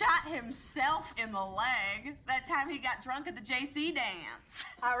accident? Shot himself in the leg that time he got drunk at the JC dance.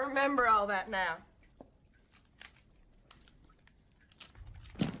 I remember all that now.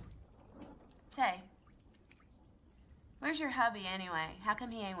 Say, where's your hubby anyway? How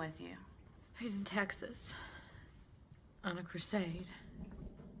come he ain't with you? He's in Texas. On a crusade.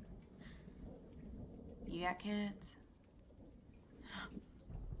 You got kids?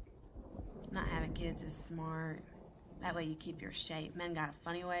 Not having kids is smart. That way you keep your shape. Men got a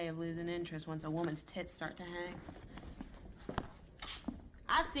funny way of losing interest once a woman's tits start to hang.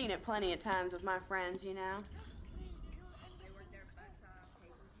 I've seen it plenty of times with my friends, you know.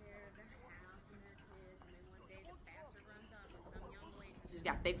 She's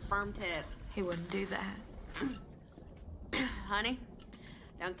got big, firm tits. He wouldn't do that. Honey,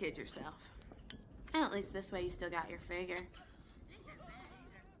 don't kid yourself. And at least this way you still got your figure.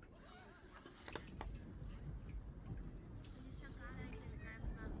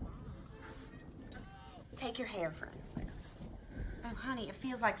 Take your hair, for instance. Oh, honey, it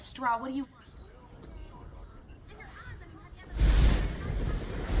feels like straw. What do you...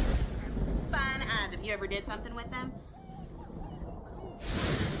 Fine eyes. Have you ever did something with them?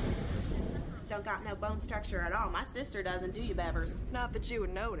 Don't got no bone structure at all. My sister doesn't, do you, Bevers? Not that you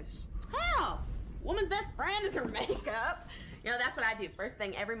would notice. Hell, woman's best friend is her makeup. You know, that's what I do. First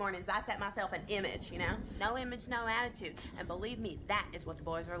thing every morning is I set myself an image, you know? No image, no attitude. And believe me, that is what the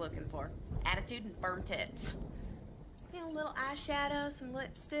boys are looking for. Attitude and firm tits. You know, a little eyeshadow, some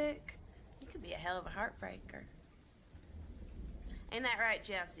lipstick. You could be a hell of a heartbreaker. Ain't that right,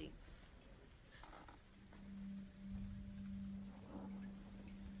 Jesse?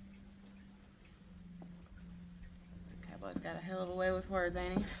 Cowboy's got a hell of a way with words,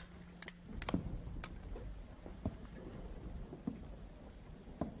 ain't he?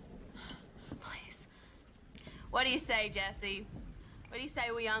 Please. What do you say, Jesse? What do you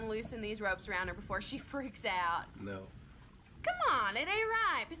say we unloosen these ropes around her before she freaks out? No. Come on, it ain't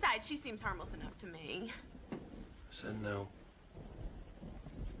right. Besides, she seems harmless enough to me. Said no.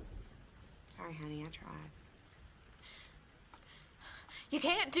 Sorry, honey, I tried. You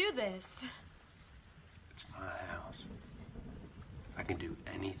can't do this. It's my house. I can do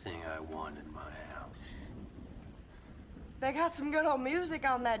anything I want in my house. They got some good old music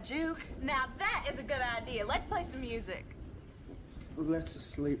on that juke. Now that is a good idea. Let's play some music. Let's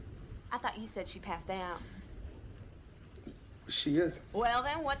asleep. I thought you said she passed out. She is. Well,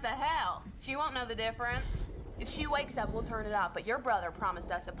 then what the hell? She won't know the difference. If she wakes up, we'll turn it off. But your brother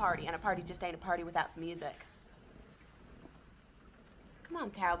promised us a party, and a party just ain't a party without some music. Come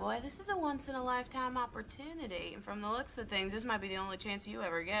on, cowboy. This is a once-in-a-lifetime opportunity. And from the looks of things, this might be the only chance you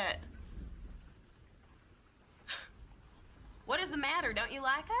ever get. What is the matter? Don't you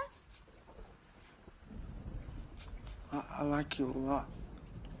like us? I like you a lot.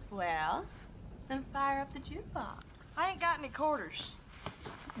 Well, then fire up the jukebox. I ain't got any quarters.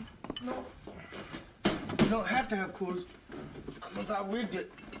 No. You don't have to have quarters. Because I rigged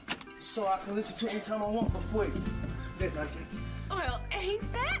it so I can listen to it anytime I want before you. Good night, Jesse. Well,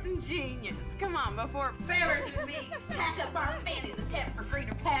 ain't that ingenious? Come on, before Bevers and me pack up our fannies and head for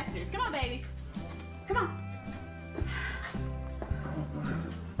greener pastures. Come on, baby. Come on.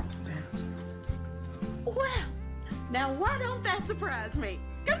 Well, now why don't that surprise me?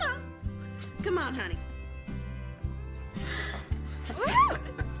 Come on. Come on, honey. Woo!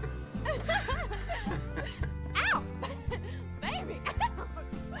 Ow! Baby, ow!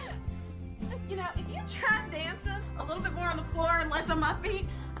 You know, if you try dancing a little bit more on the floor and less on my feet,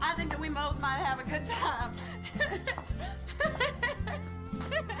 I think that we both might have a good time.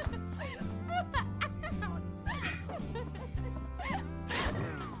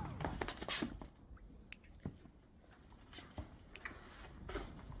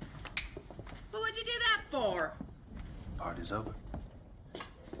 But what'd you do that for? Party's over.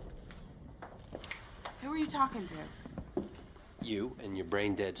 Who were you talking to? You and your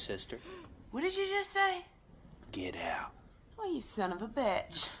brain-dead sister. What did you just say? Get out. Oh, you son of a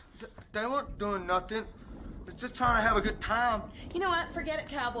bitch. They weren't doing nothing. They're just trying to have a good time. You know what? Forget it,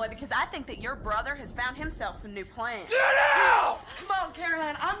 cowboy, because I think that your brother has found himself some new plans. Get out! Come on,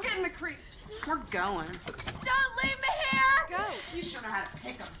 Caroline. I'm getting the creeps. We're going. Don't leave me here! Go. You sure know how to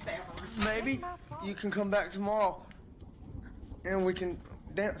pick up Bevers. Maybe you can come back tomorrow and we can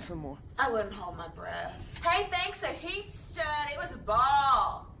dance some more. I wouldn't hold my breath. Hey, thanks a heap, stud. It was a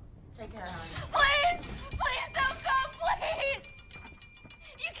ball. Take care, honey. Please! Please don't go, please!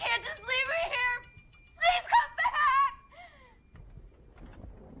 You can't just leave me here! Please come back!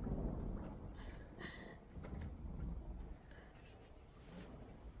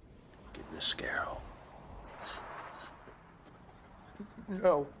 Get in the scarrow.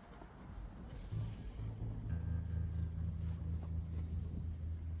 No.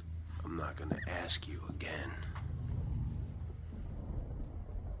 I'm not gonna ask you again.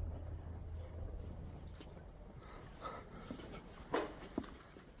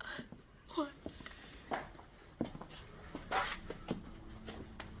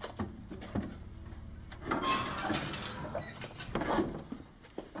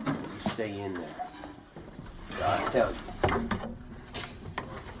 stay in there. I tell you.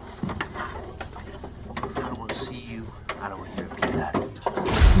 I don't want to see you. I don't want to hear a peep out of you.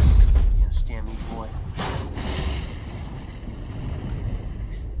 You understand me, boy?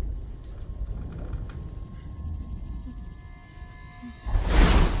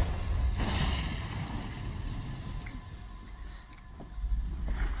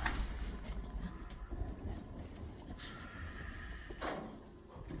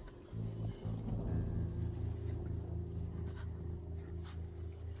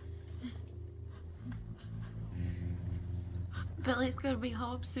 Billy's gonna be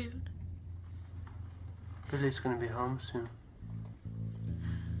home soon. Billy's gonna be home soon.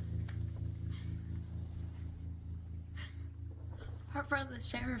 Our friend the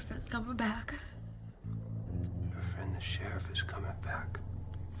sheriff is coming back. Your friend the sheriff is coming back.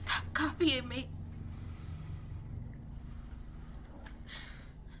 Stop copying me.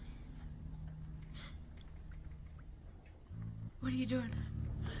 What are you doing?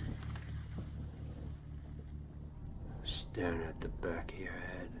 Staring at the back of your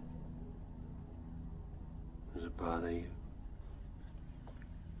head. Does it bother you?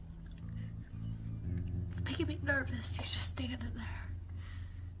 It's making me nervous. You're just standing there.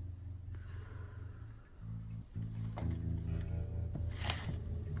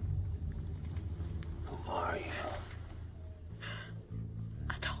 Who are you?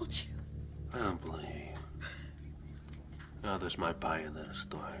 I told you. I don't believe you. Others might buy your little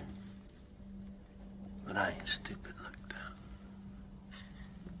story. But I ain't stupid like that.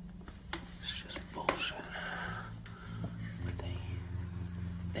 It's just bullshit. But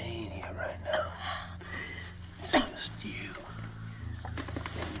they ain't here right now. It's just you and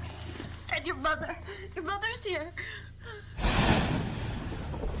me. And your mother. Your mother's here.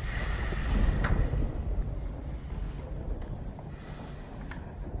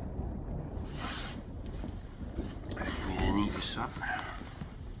 You didn't eat your supper.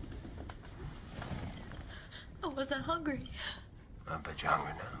 I wasn't hungry. I bet you're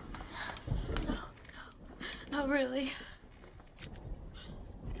hungry now. No, not really.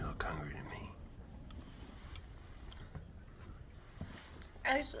 You look hungry to me.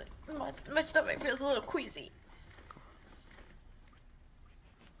 Actually, my stomach feels a little queasy.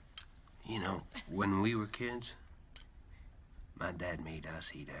 You know, when we were kids, my dad made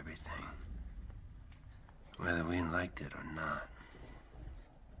us eat everything. Whether we liked it or not.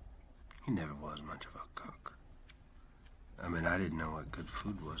 He never was much of a cook. I mean, I didn't know what good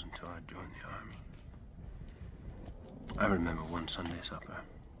food was until I joined the Army. I remember one Sunday supper.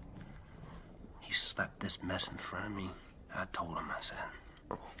 He slapped this mess in front of me. I told him, I said,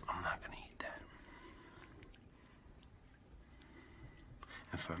 I'm not gonna eat that.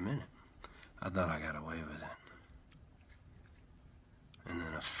 And for a minute, I thought I got away with it. And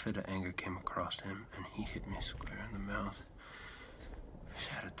then a fit of anger came across him, and he hit me square in the mouth.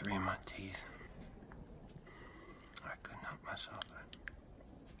 Shattered 3 of my teeth. I couldn't help myself.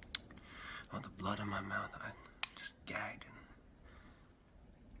 All the blood in my mouth, I just gagged and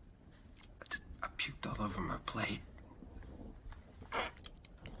I puked all over my plate.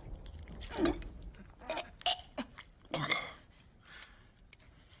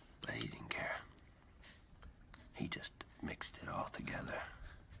 But he didn't care. He just mixed it all together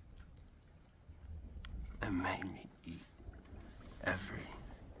and made me eat every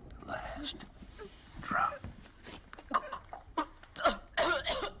last drop.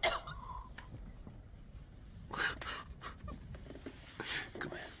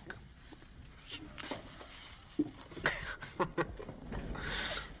 Come here.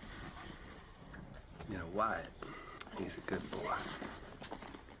 You know, Wyatt, he's a good boy.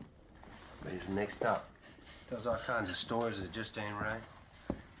 But he's mixed up. Tells all kinds of stories that just ain't right.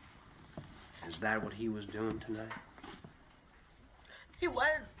 Is that what he was doing tonight? He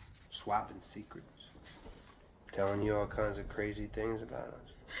what? Swapping secrets. Telling you all kinds of crazy things about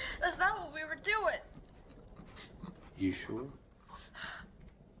us. That's not what we were doing. You sure?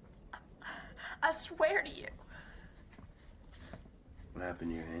 I swear to you. What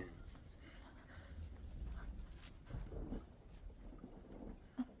happened to your hand?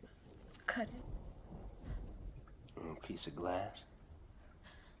 Cut it. A piece of glass?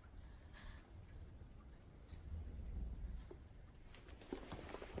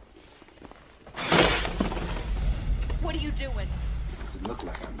 What are you doing? What's it look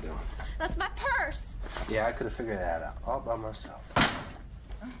like I'm doing? That's my purse. Yeah, I could have figured that out all by myself.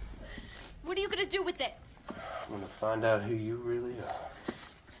 What are you gonna do with it? I'm gonna find out who you really are.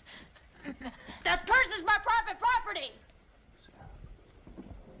 That purse is my private property. Sarah.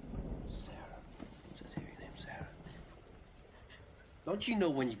 Sarah. It says here your name's Sarah. Don't you know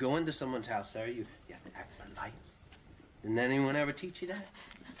when you go into someone's house, Sarah, you have to act polite? Didn't anyone ever teach you that?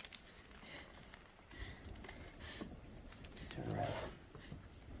 Turn around.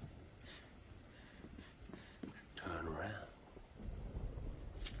 Turn around.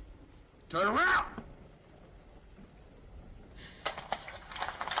 Turn around!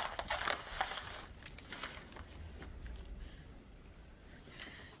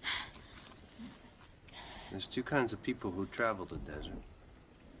 There's two kinds of people who travel the desert.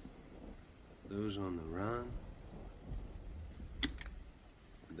 Those on the run,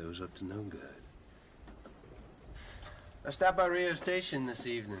 and those up to no good. I stopped by Rio Station this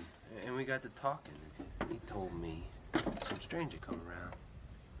evening, and we got to talking. He told me some stranger come around,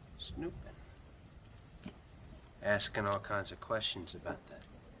 snooping, asking all kinds of questions about the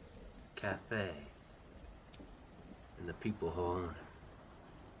cafe and the people who own it.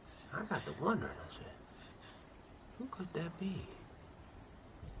 I got to wondering, I said, who could that be?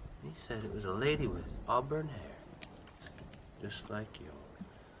 He said it was a lady with auburn hair, just like you.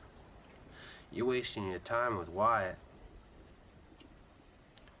 You're wasting your time with Wyatt.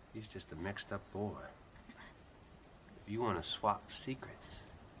 He's just a mixed-up boy. If you want to swap secrets,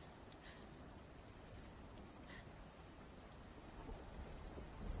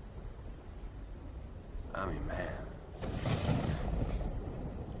 I'm your man.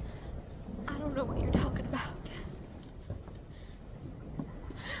 I don't know what you're talking about.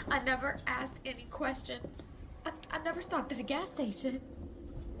 I never asked any questions. I never stopped at a gas station.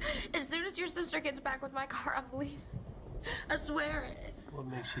 As soon as your sister gets back with my car, I'm leaving. I swear it. What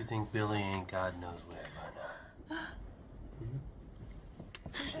makes you think Billy ain't God knows where by now?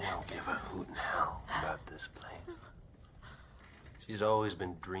 She don't give a hoot now about this place. She's always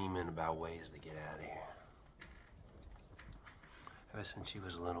been dreaming about ways to get out of here. Ever since she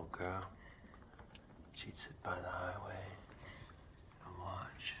was a little girl, she'd sit by the highway and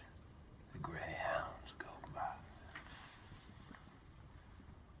watch the greyhounds go by.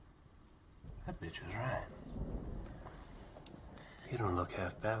 That bitch was right. You don't look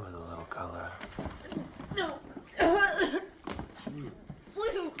half bad with a little color. No.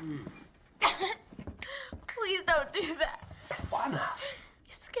 Please don't do that. Why not?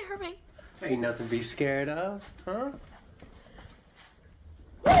 You scare me. Ain't nothing to be scared of, huh?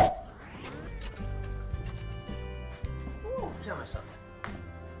 Ooh, tell me something.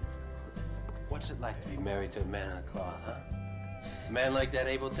 What's it like to be married to a man of the cloth, huh? A man like that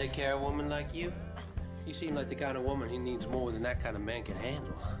able to take care of a woman like you? You seem like the kind of woman he needs more than that kind of man can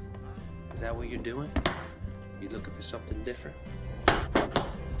handle. Is that what you're doing? You looking for something different?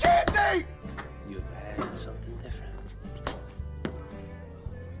 Kitty! You've had something different.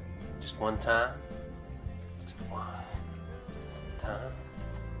 Just one time? Just one time?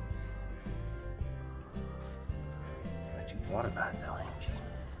 But you thought about it now, ain't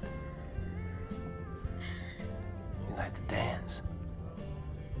you? You like to dance?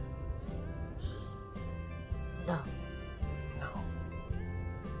 No. No.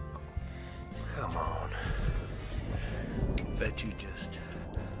 Come on. Bet you just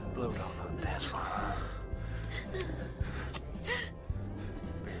blowed on the dance floor, huh? Really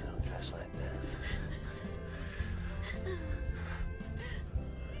don't dress like that.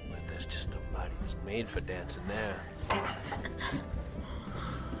 But there's just a body that's made for dancing there.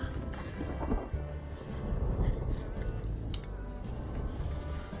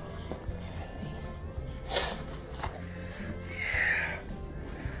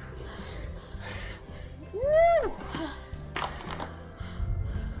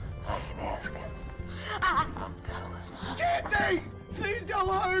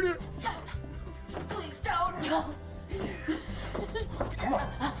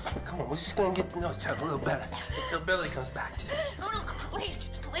 No, it's a little better until Billy comes back. Just... No,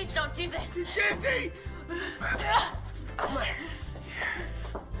 please don't do this. Kitty! Come here.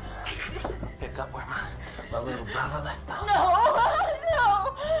 Pick up where my little brother left off.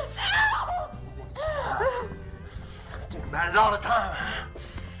 No! Think about it all the time.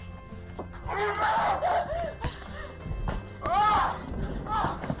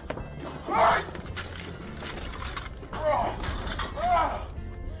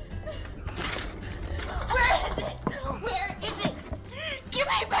 Where is it? Give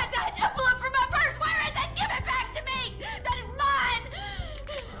me back that envelope from my purse! Where is it? Give it back to me! That is mine!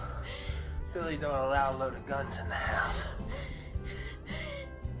 Billy don't allow a load of guns in the house.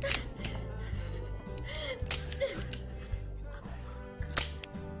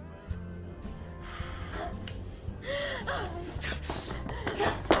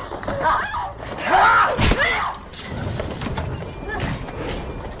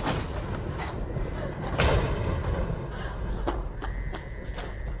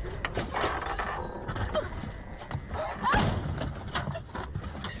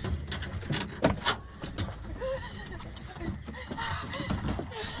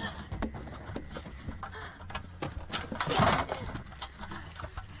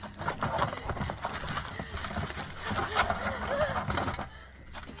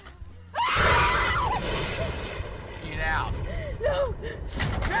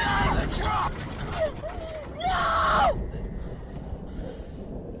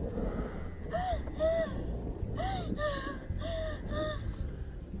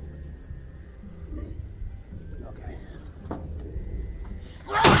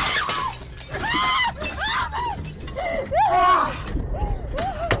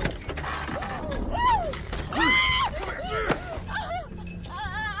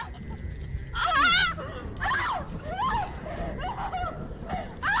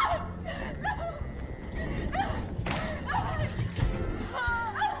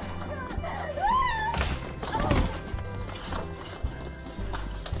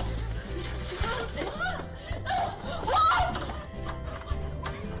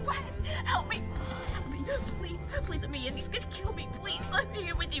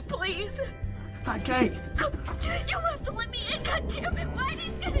 I can't. You have to let me in, goddammit!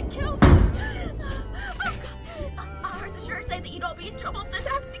 Whitey's gonna kill me! Oh, God. I heard the sheriff say that you'd all be in trouble if this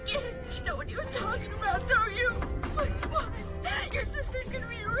happened again. You know what he was talking about, don't you? Please, why? Your sister's gonna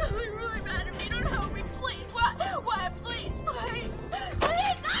be really, really mad if you don't help me. Please, why? Why? Please, please!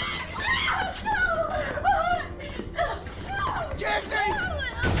 Please! No! Jesse!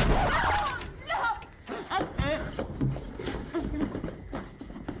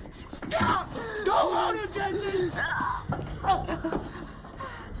 Stop! Don't hold him, Jesse!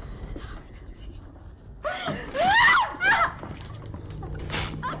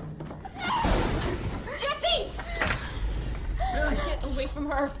 Jesse! Get away from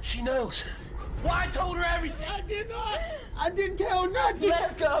her. She knows. Why I told her everything. I did not. I didn't tell her nothing.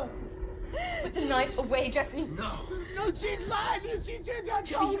 Let her go. Put the knife away, Jesse. No. No, she's lying. She says I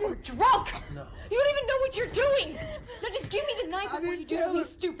Jesse, told you her. are drunk. No. You don't even know what you're doing. Now just give me the knife I before you didn't do tell something her.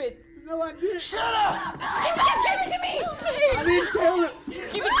 stupid. No, I didn't. Shut up! You just give it to me. I didn't tell her.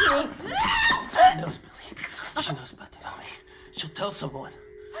 Just give it to me. She knows, Billy. She knows about the mummy. She'll tell someone.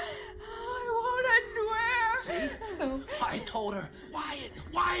 I won't, I swear. See? I told her.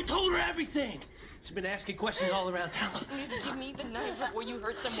 Why told her everything. She's been asking questions all around town. Please give me the knife before you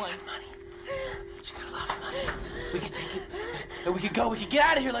hurt someone. She got a lot of money. We can take it. And we can go. We can get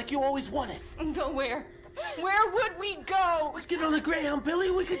out of here like you always wanted. And go where? Where would we go? Let's get on the Greyhound, Billy.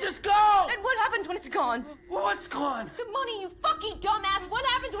 We could just go. And what happens when it's gone? What's gone? The money, you fucking dumbass. What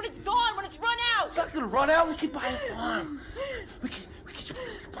happens when it's gone, when it's run out? It's not gonna run out. We can buy a farm. We can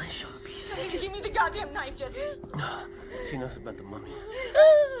play showpiece. Please give me the goddamn knife, Jesse. She knows about the mummy.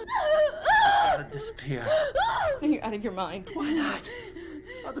 It's gotta disappear. You're out of your mind. Why not?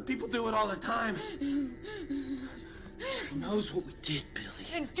 Other people do it all the time. She knows what we did, Billy.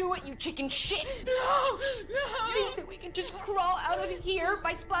 Then do it, you chicken shit. No. Do you think that we can just crawl out of here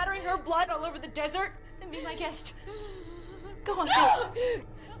by splattering her blood all over the desert? Then be my guest. Go on, do it!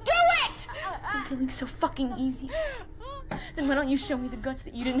 Killing's so fucking easy. Then why don't you show me the guts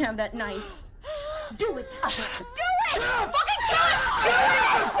that you didn't have that knife? Do it! Do it! Fucking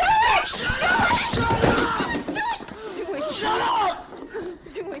do it! Shut up!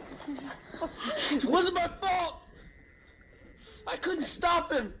 Do it! It wasn't my fault. I couldn't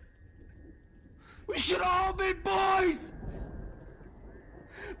stop him. We should have all been boys.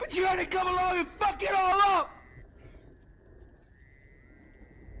 But you had to come along and fuck it all up.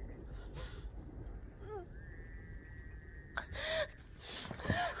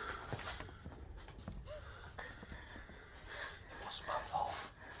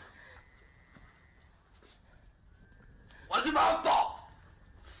 Wasn't my fault.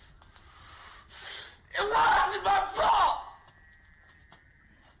 It wasn't my fault.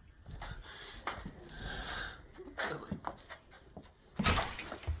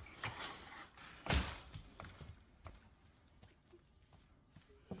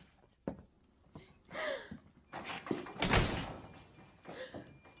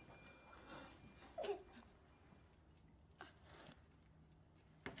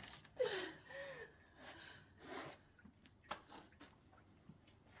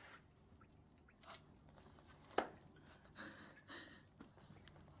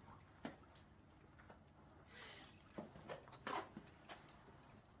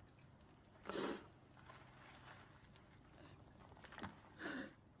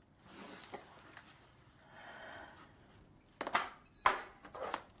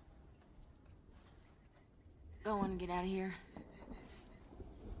 Go on and get out of here.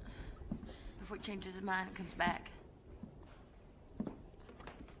 Before he changes his mind and comes back.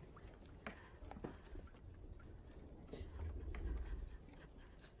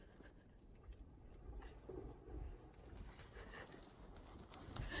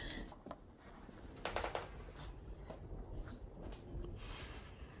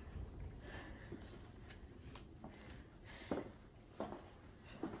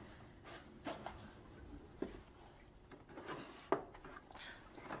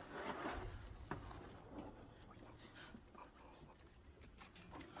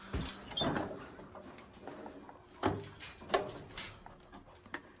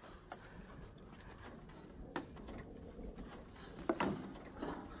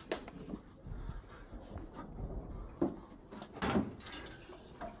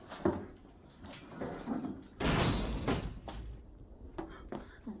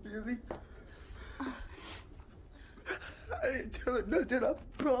 Billy, I didn't tell her nothing, I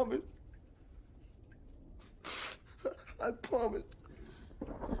promise. I promise.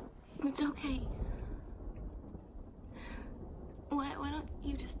 It's okay. Why don't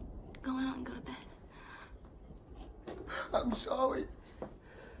you just go out and go to bed? I'm sorry.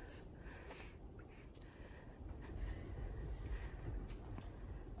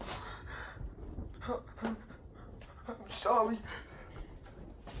 Charlie.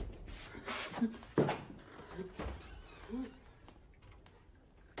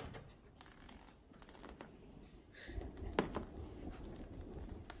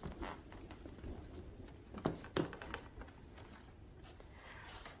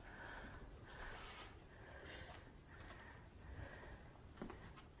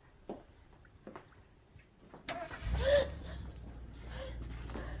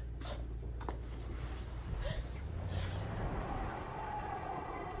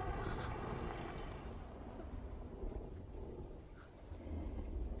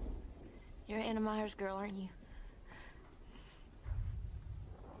 You're Anna Myers' girl, aren't you?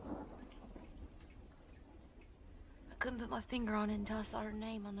 I couldn't put my finger on it until I saw her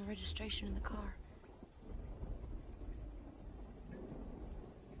name on the registration in the car.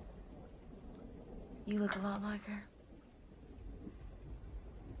 You look a lot like her.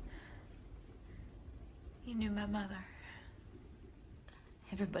 You knew my mother.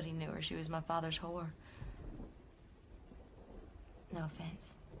 Everybody knew her. She was my father's whore. No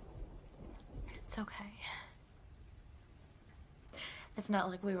offense. It's okay. It's not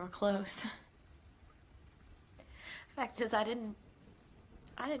like we were close. Fact is, I didn't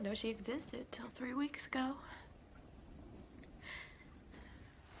know she existed till 3 weeks ago.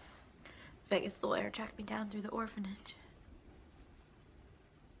 Vegas lawyer tracked me down through the orphanage.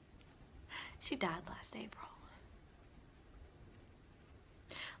 She died last April.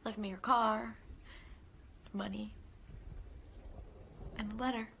 Left me her car, money, and a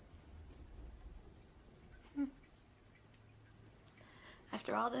letter.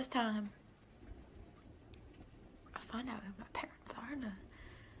 After all this time, I find out who my parents are in a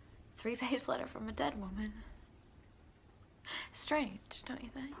 3-page letter from a dead woman. Strange, don't you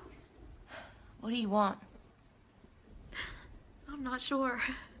think? What do you want? I'm not sure.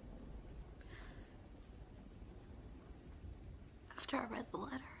 After I read the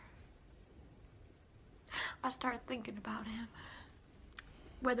letter, I started thinking about him.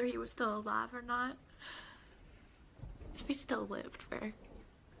 Whether he was still alive or not. If he still lived where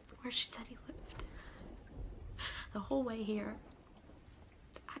she said he lived. The whole way here,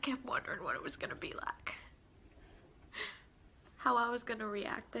 I kept wondering what it was gonna be like. How I was gonna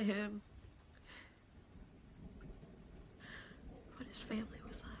react to him. What his family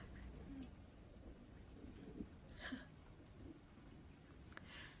was like.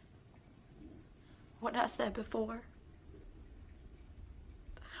 What I said before,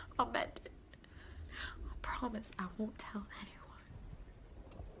 I meant it. I promise I won't tell anyone.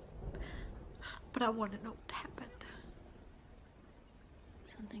 But I want to know what happened.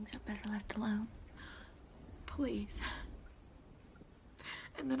 Some things are better left alone. Please.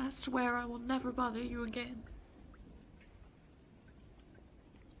 And then I swear I will never bother you again.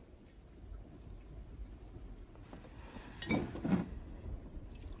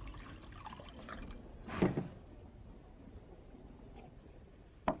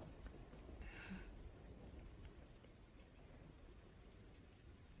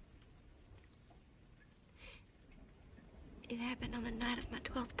 It happened on the night of my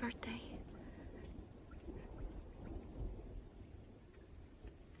 12th birthday.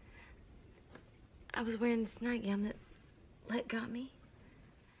 I was wearing this nightgown that Let got me.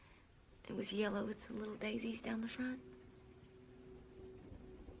 It was yellow with the little daisies down the front.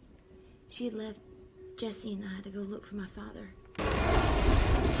 She had left Jesse and I to go look for my father.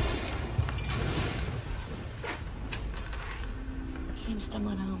 He came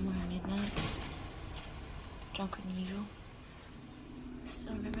stumbling home around midnight, drunker than usual. I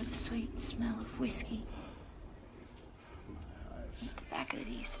still remember the sweet smell of whiskey. And the tobacco that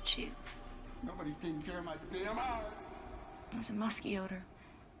he used to chew. Nobody's taking care of my damn eyes. There was a musky odor.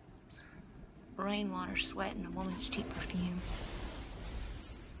 Rainwater, sweat, and a woman's cheap perfume.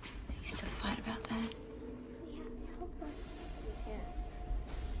 They used to fight about that.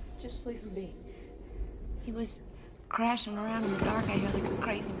 Just leave him be. He was crashing around in the dark out here like a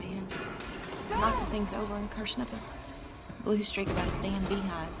crazy man. Knocking things over and cursing up a blue streak about his damn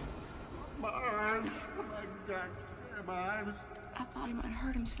beehives. My eyes. Oh my God. My eyes. I thought he might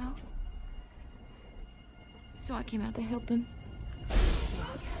hurt himself. So I came out to help him.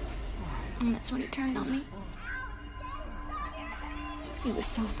 And that's when he turned on me. He was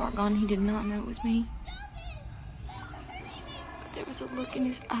so far gone he did not know it was me. But there was a look in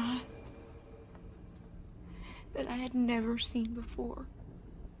his eye that I had never seen before.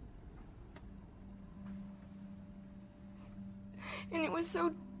 And it was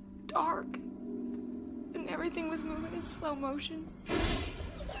so dark. And everything was moving in slow motion.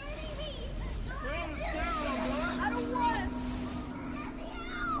 I don't want it.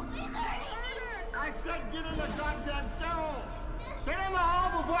 I said get in the goddamn stereo. Get in the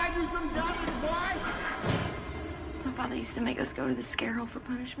hall before I do some damage, boy! My father used to make us go to the scare hole for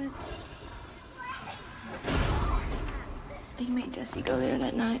punishment. He made Jesse go there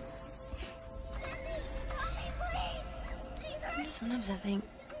that night. Sometimes I think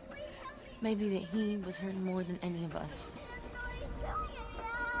maybe that he was hurting more than any of us.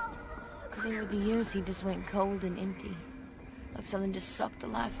 Because over the years, he just went cold and empty. Like something just sucked the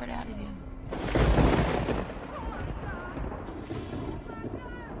life right out of him.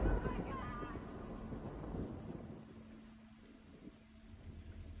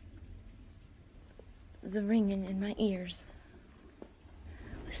 The ringing in my ears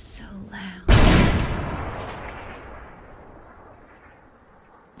was so loud.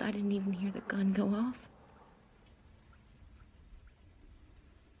 I didn't even hear the gun go off.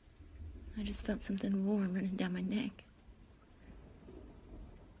 I just felt something warm running down my neck.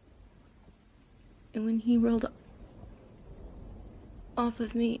 And when he rolled off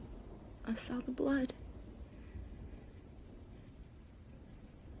of me, I saw the blood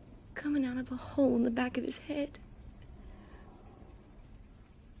coming out of a hole in the back of his head.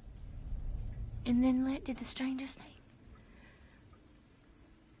 And then Let did the strangest thing.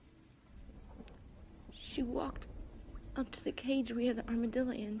 She walked up to the cage we had the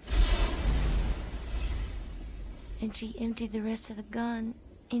armadillo in. And she emptied the rest of the gun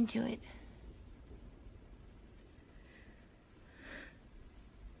into it.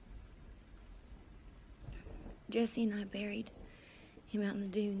 Jesse and I buried him out in the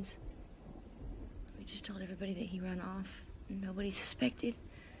dunes. We just told everybody that he ran off, and nobody suspected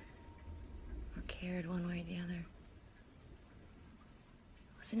or cared one way or the other. It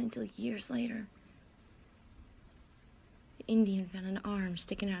wasn't until years later the Indian found an arm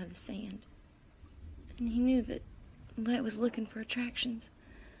sticking out of the sand, and he knew that Let was looking for attractions,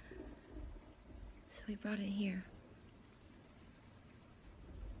 so he brought it here.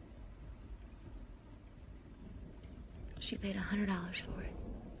 She paid $100 for it.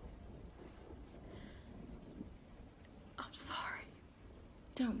 I'm sorry.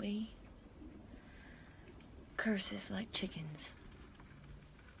 Don't be. Curses like chickens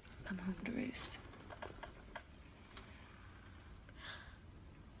come home to roost.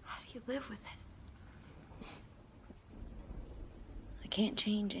 How do you live with it? I can't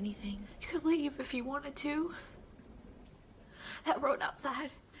change anything. You could leave if you wanted to. That road outside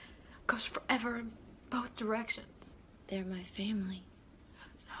goes forever in both directions. They're my family.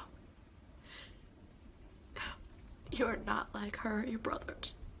 No. You're not like her, your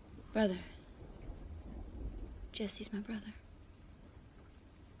brothers. Brother. Jesse's my brother.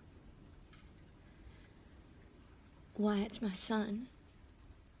 Wyatt's my son.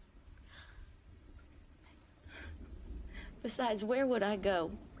 Besides, where would I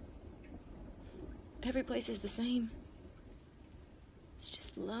go? Every place is the same. It's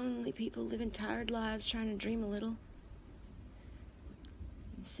just lonely people living tired lives trying to dream a little.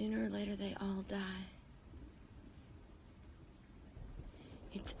 And sooner or later, they all die.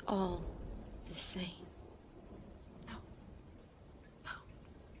 It's all the same. No.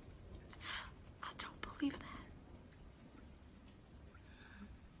 I don't believe that.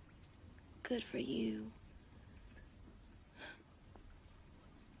 Good for you.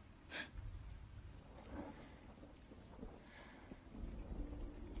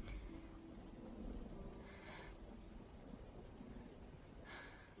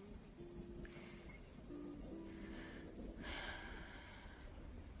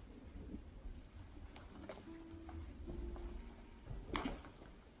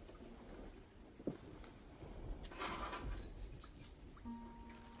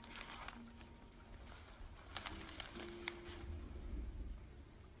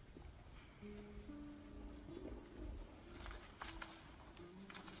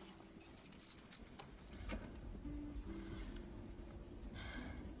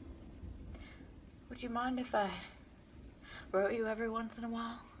 Would you mind if I wrote you every once in a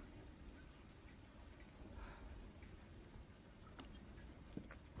while?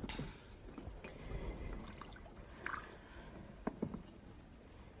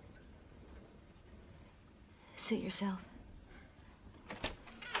 Suit yourself.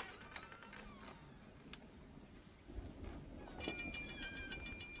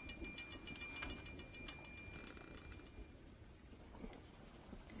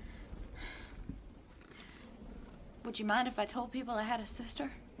 Would you mind if I told people I had a sister?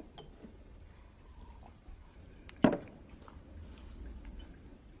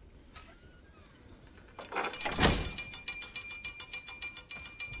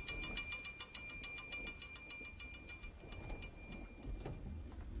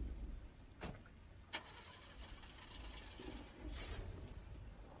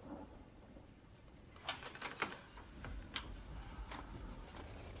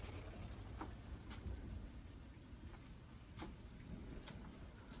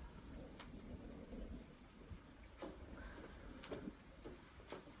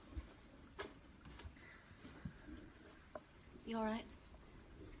 You all right?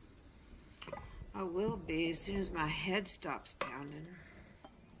 I will be as soon as my head stops pounding.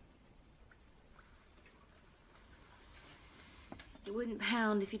 It wouldn't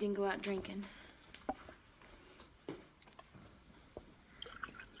pound if you didn't go out drinking.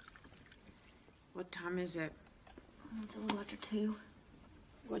 What time is it? It's a little after 2.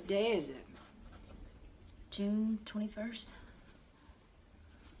 What day is it? June 21st.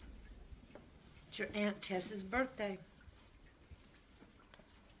 It's your Aunt Tessa's birthday.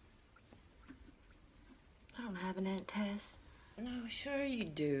 I don't have an Aunt Tess. No, sure you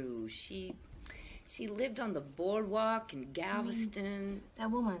do. She lived on the boardwalk in Galveston.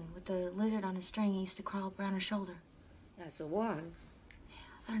 That woman with the lizard on a string used to crawl up around her shoulder. That's the one.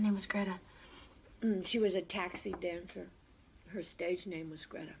 I thought her name was Greta. She was a taxi dancer. Her stage name was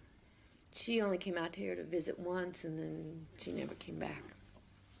Greta. She only came out here to visit once, and then she never came back.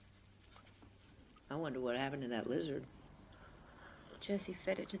 I wonder what happened to that lizard. Jesse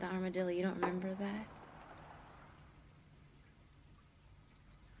fed it to the armadillo. You don't remember that?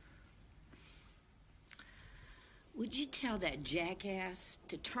 Would you tell that jackass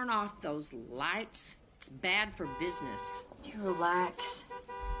to turn off those lights? It's bad for business. You relax.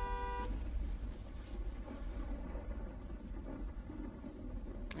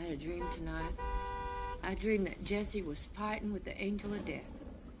 I had a dream tonight. I dreamed that Jessie was fighting with the angel of death.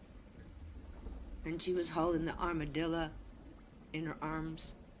 And she was holding the armadillo in her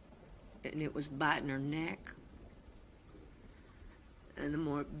arms. And it was biting her neck. And the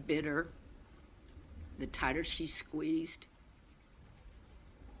more it bit her, the tighter she squeezed.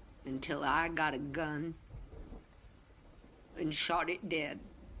 Until I got a gun and shot it dead.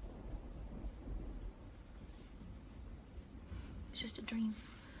 It was just a dream.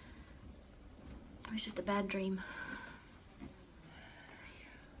 It was just a bad dream.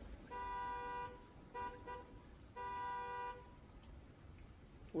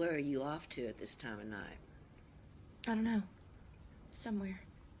 Where are you off to at this time of night? I don't know. Somewhere.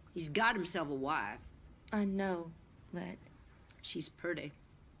 He's got himself a wife. I know, but... She's pretty.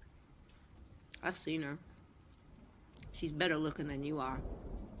 I've seen her. She's better looking than you are.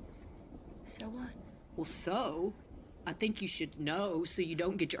 So what? Well, so, I think you should know so you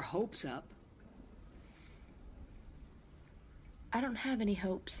don't get your hopes up. I don't have any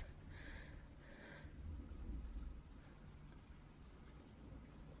hopes.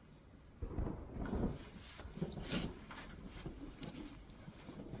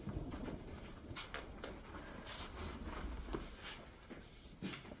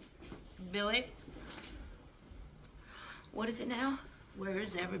 Billy? What is it now? Where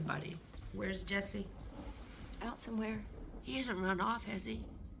is everybody? Where's Jesse? Out somewhere. He hasn't run off, has he?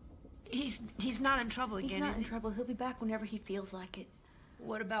 He's not in trouble again, He's not is in he? trouble. He'll be back whenever he feels like it.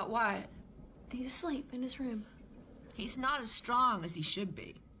 What about Wyatt? He's asleep in his room. He's not as strong as he should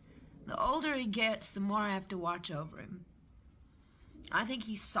be. The older he gets, the more I have to watch over him. I think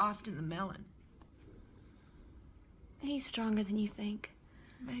he's soft in the melon. He's stronger than you think.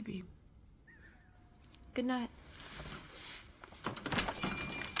 Maybe. Good night.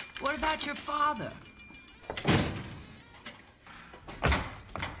 What about your father?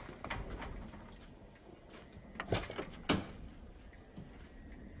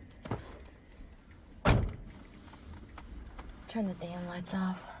 Turn the damn lights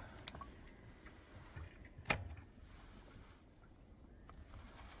off.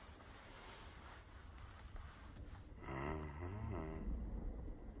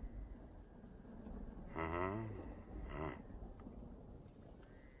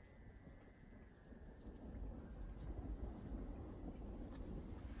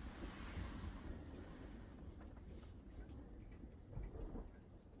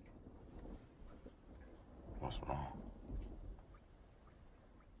 What's wrong?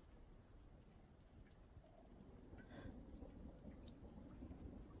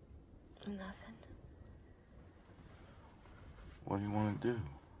 Nothing. What do you want to do?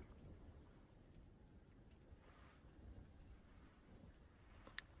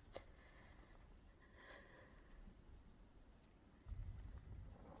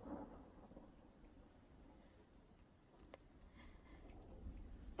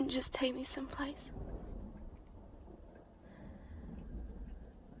 Just take me someplace.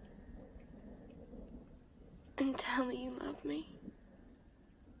 And tell me you love me.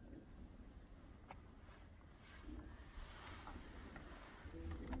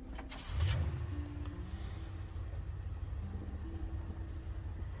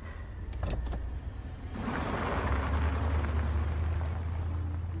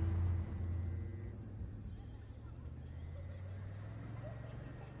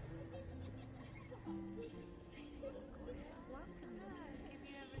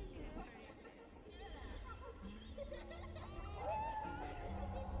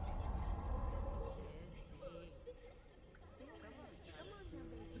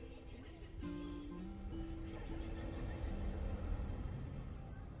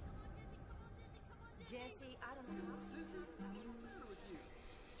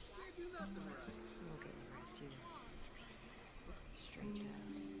 We'll get the rest here. This is a strange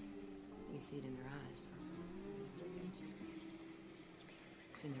house. You can see it in their eyes.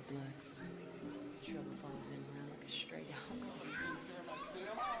 It's in their blood. Trouble follows them around like a stray dog.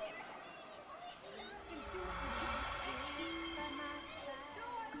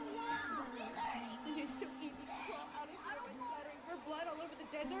 And it's so easy to crawl out of here by splattering her blood all over the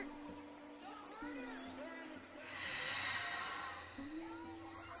desert.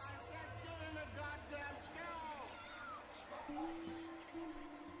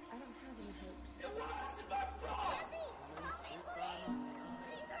 I don't have any hopes. It wasn't my fault!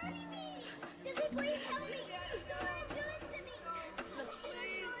 Jesse, please help me! Don't let him do this to me!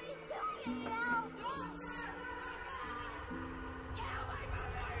 Please don't get help! Get away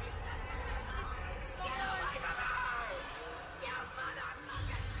from me! Get away from me! You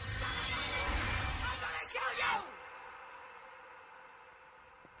motherfucking son of a bitch! I'm gonna kill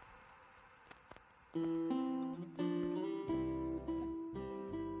you!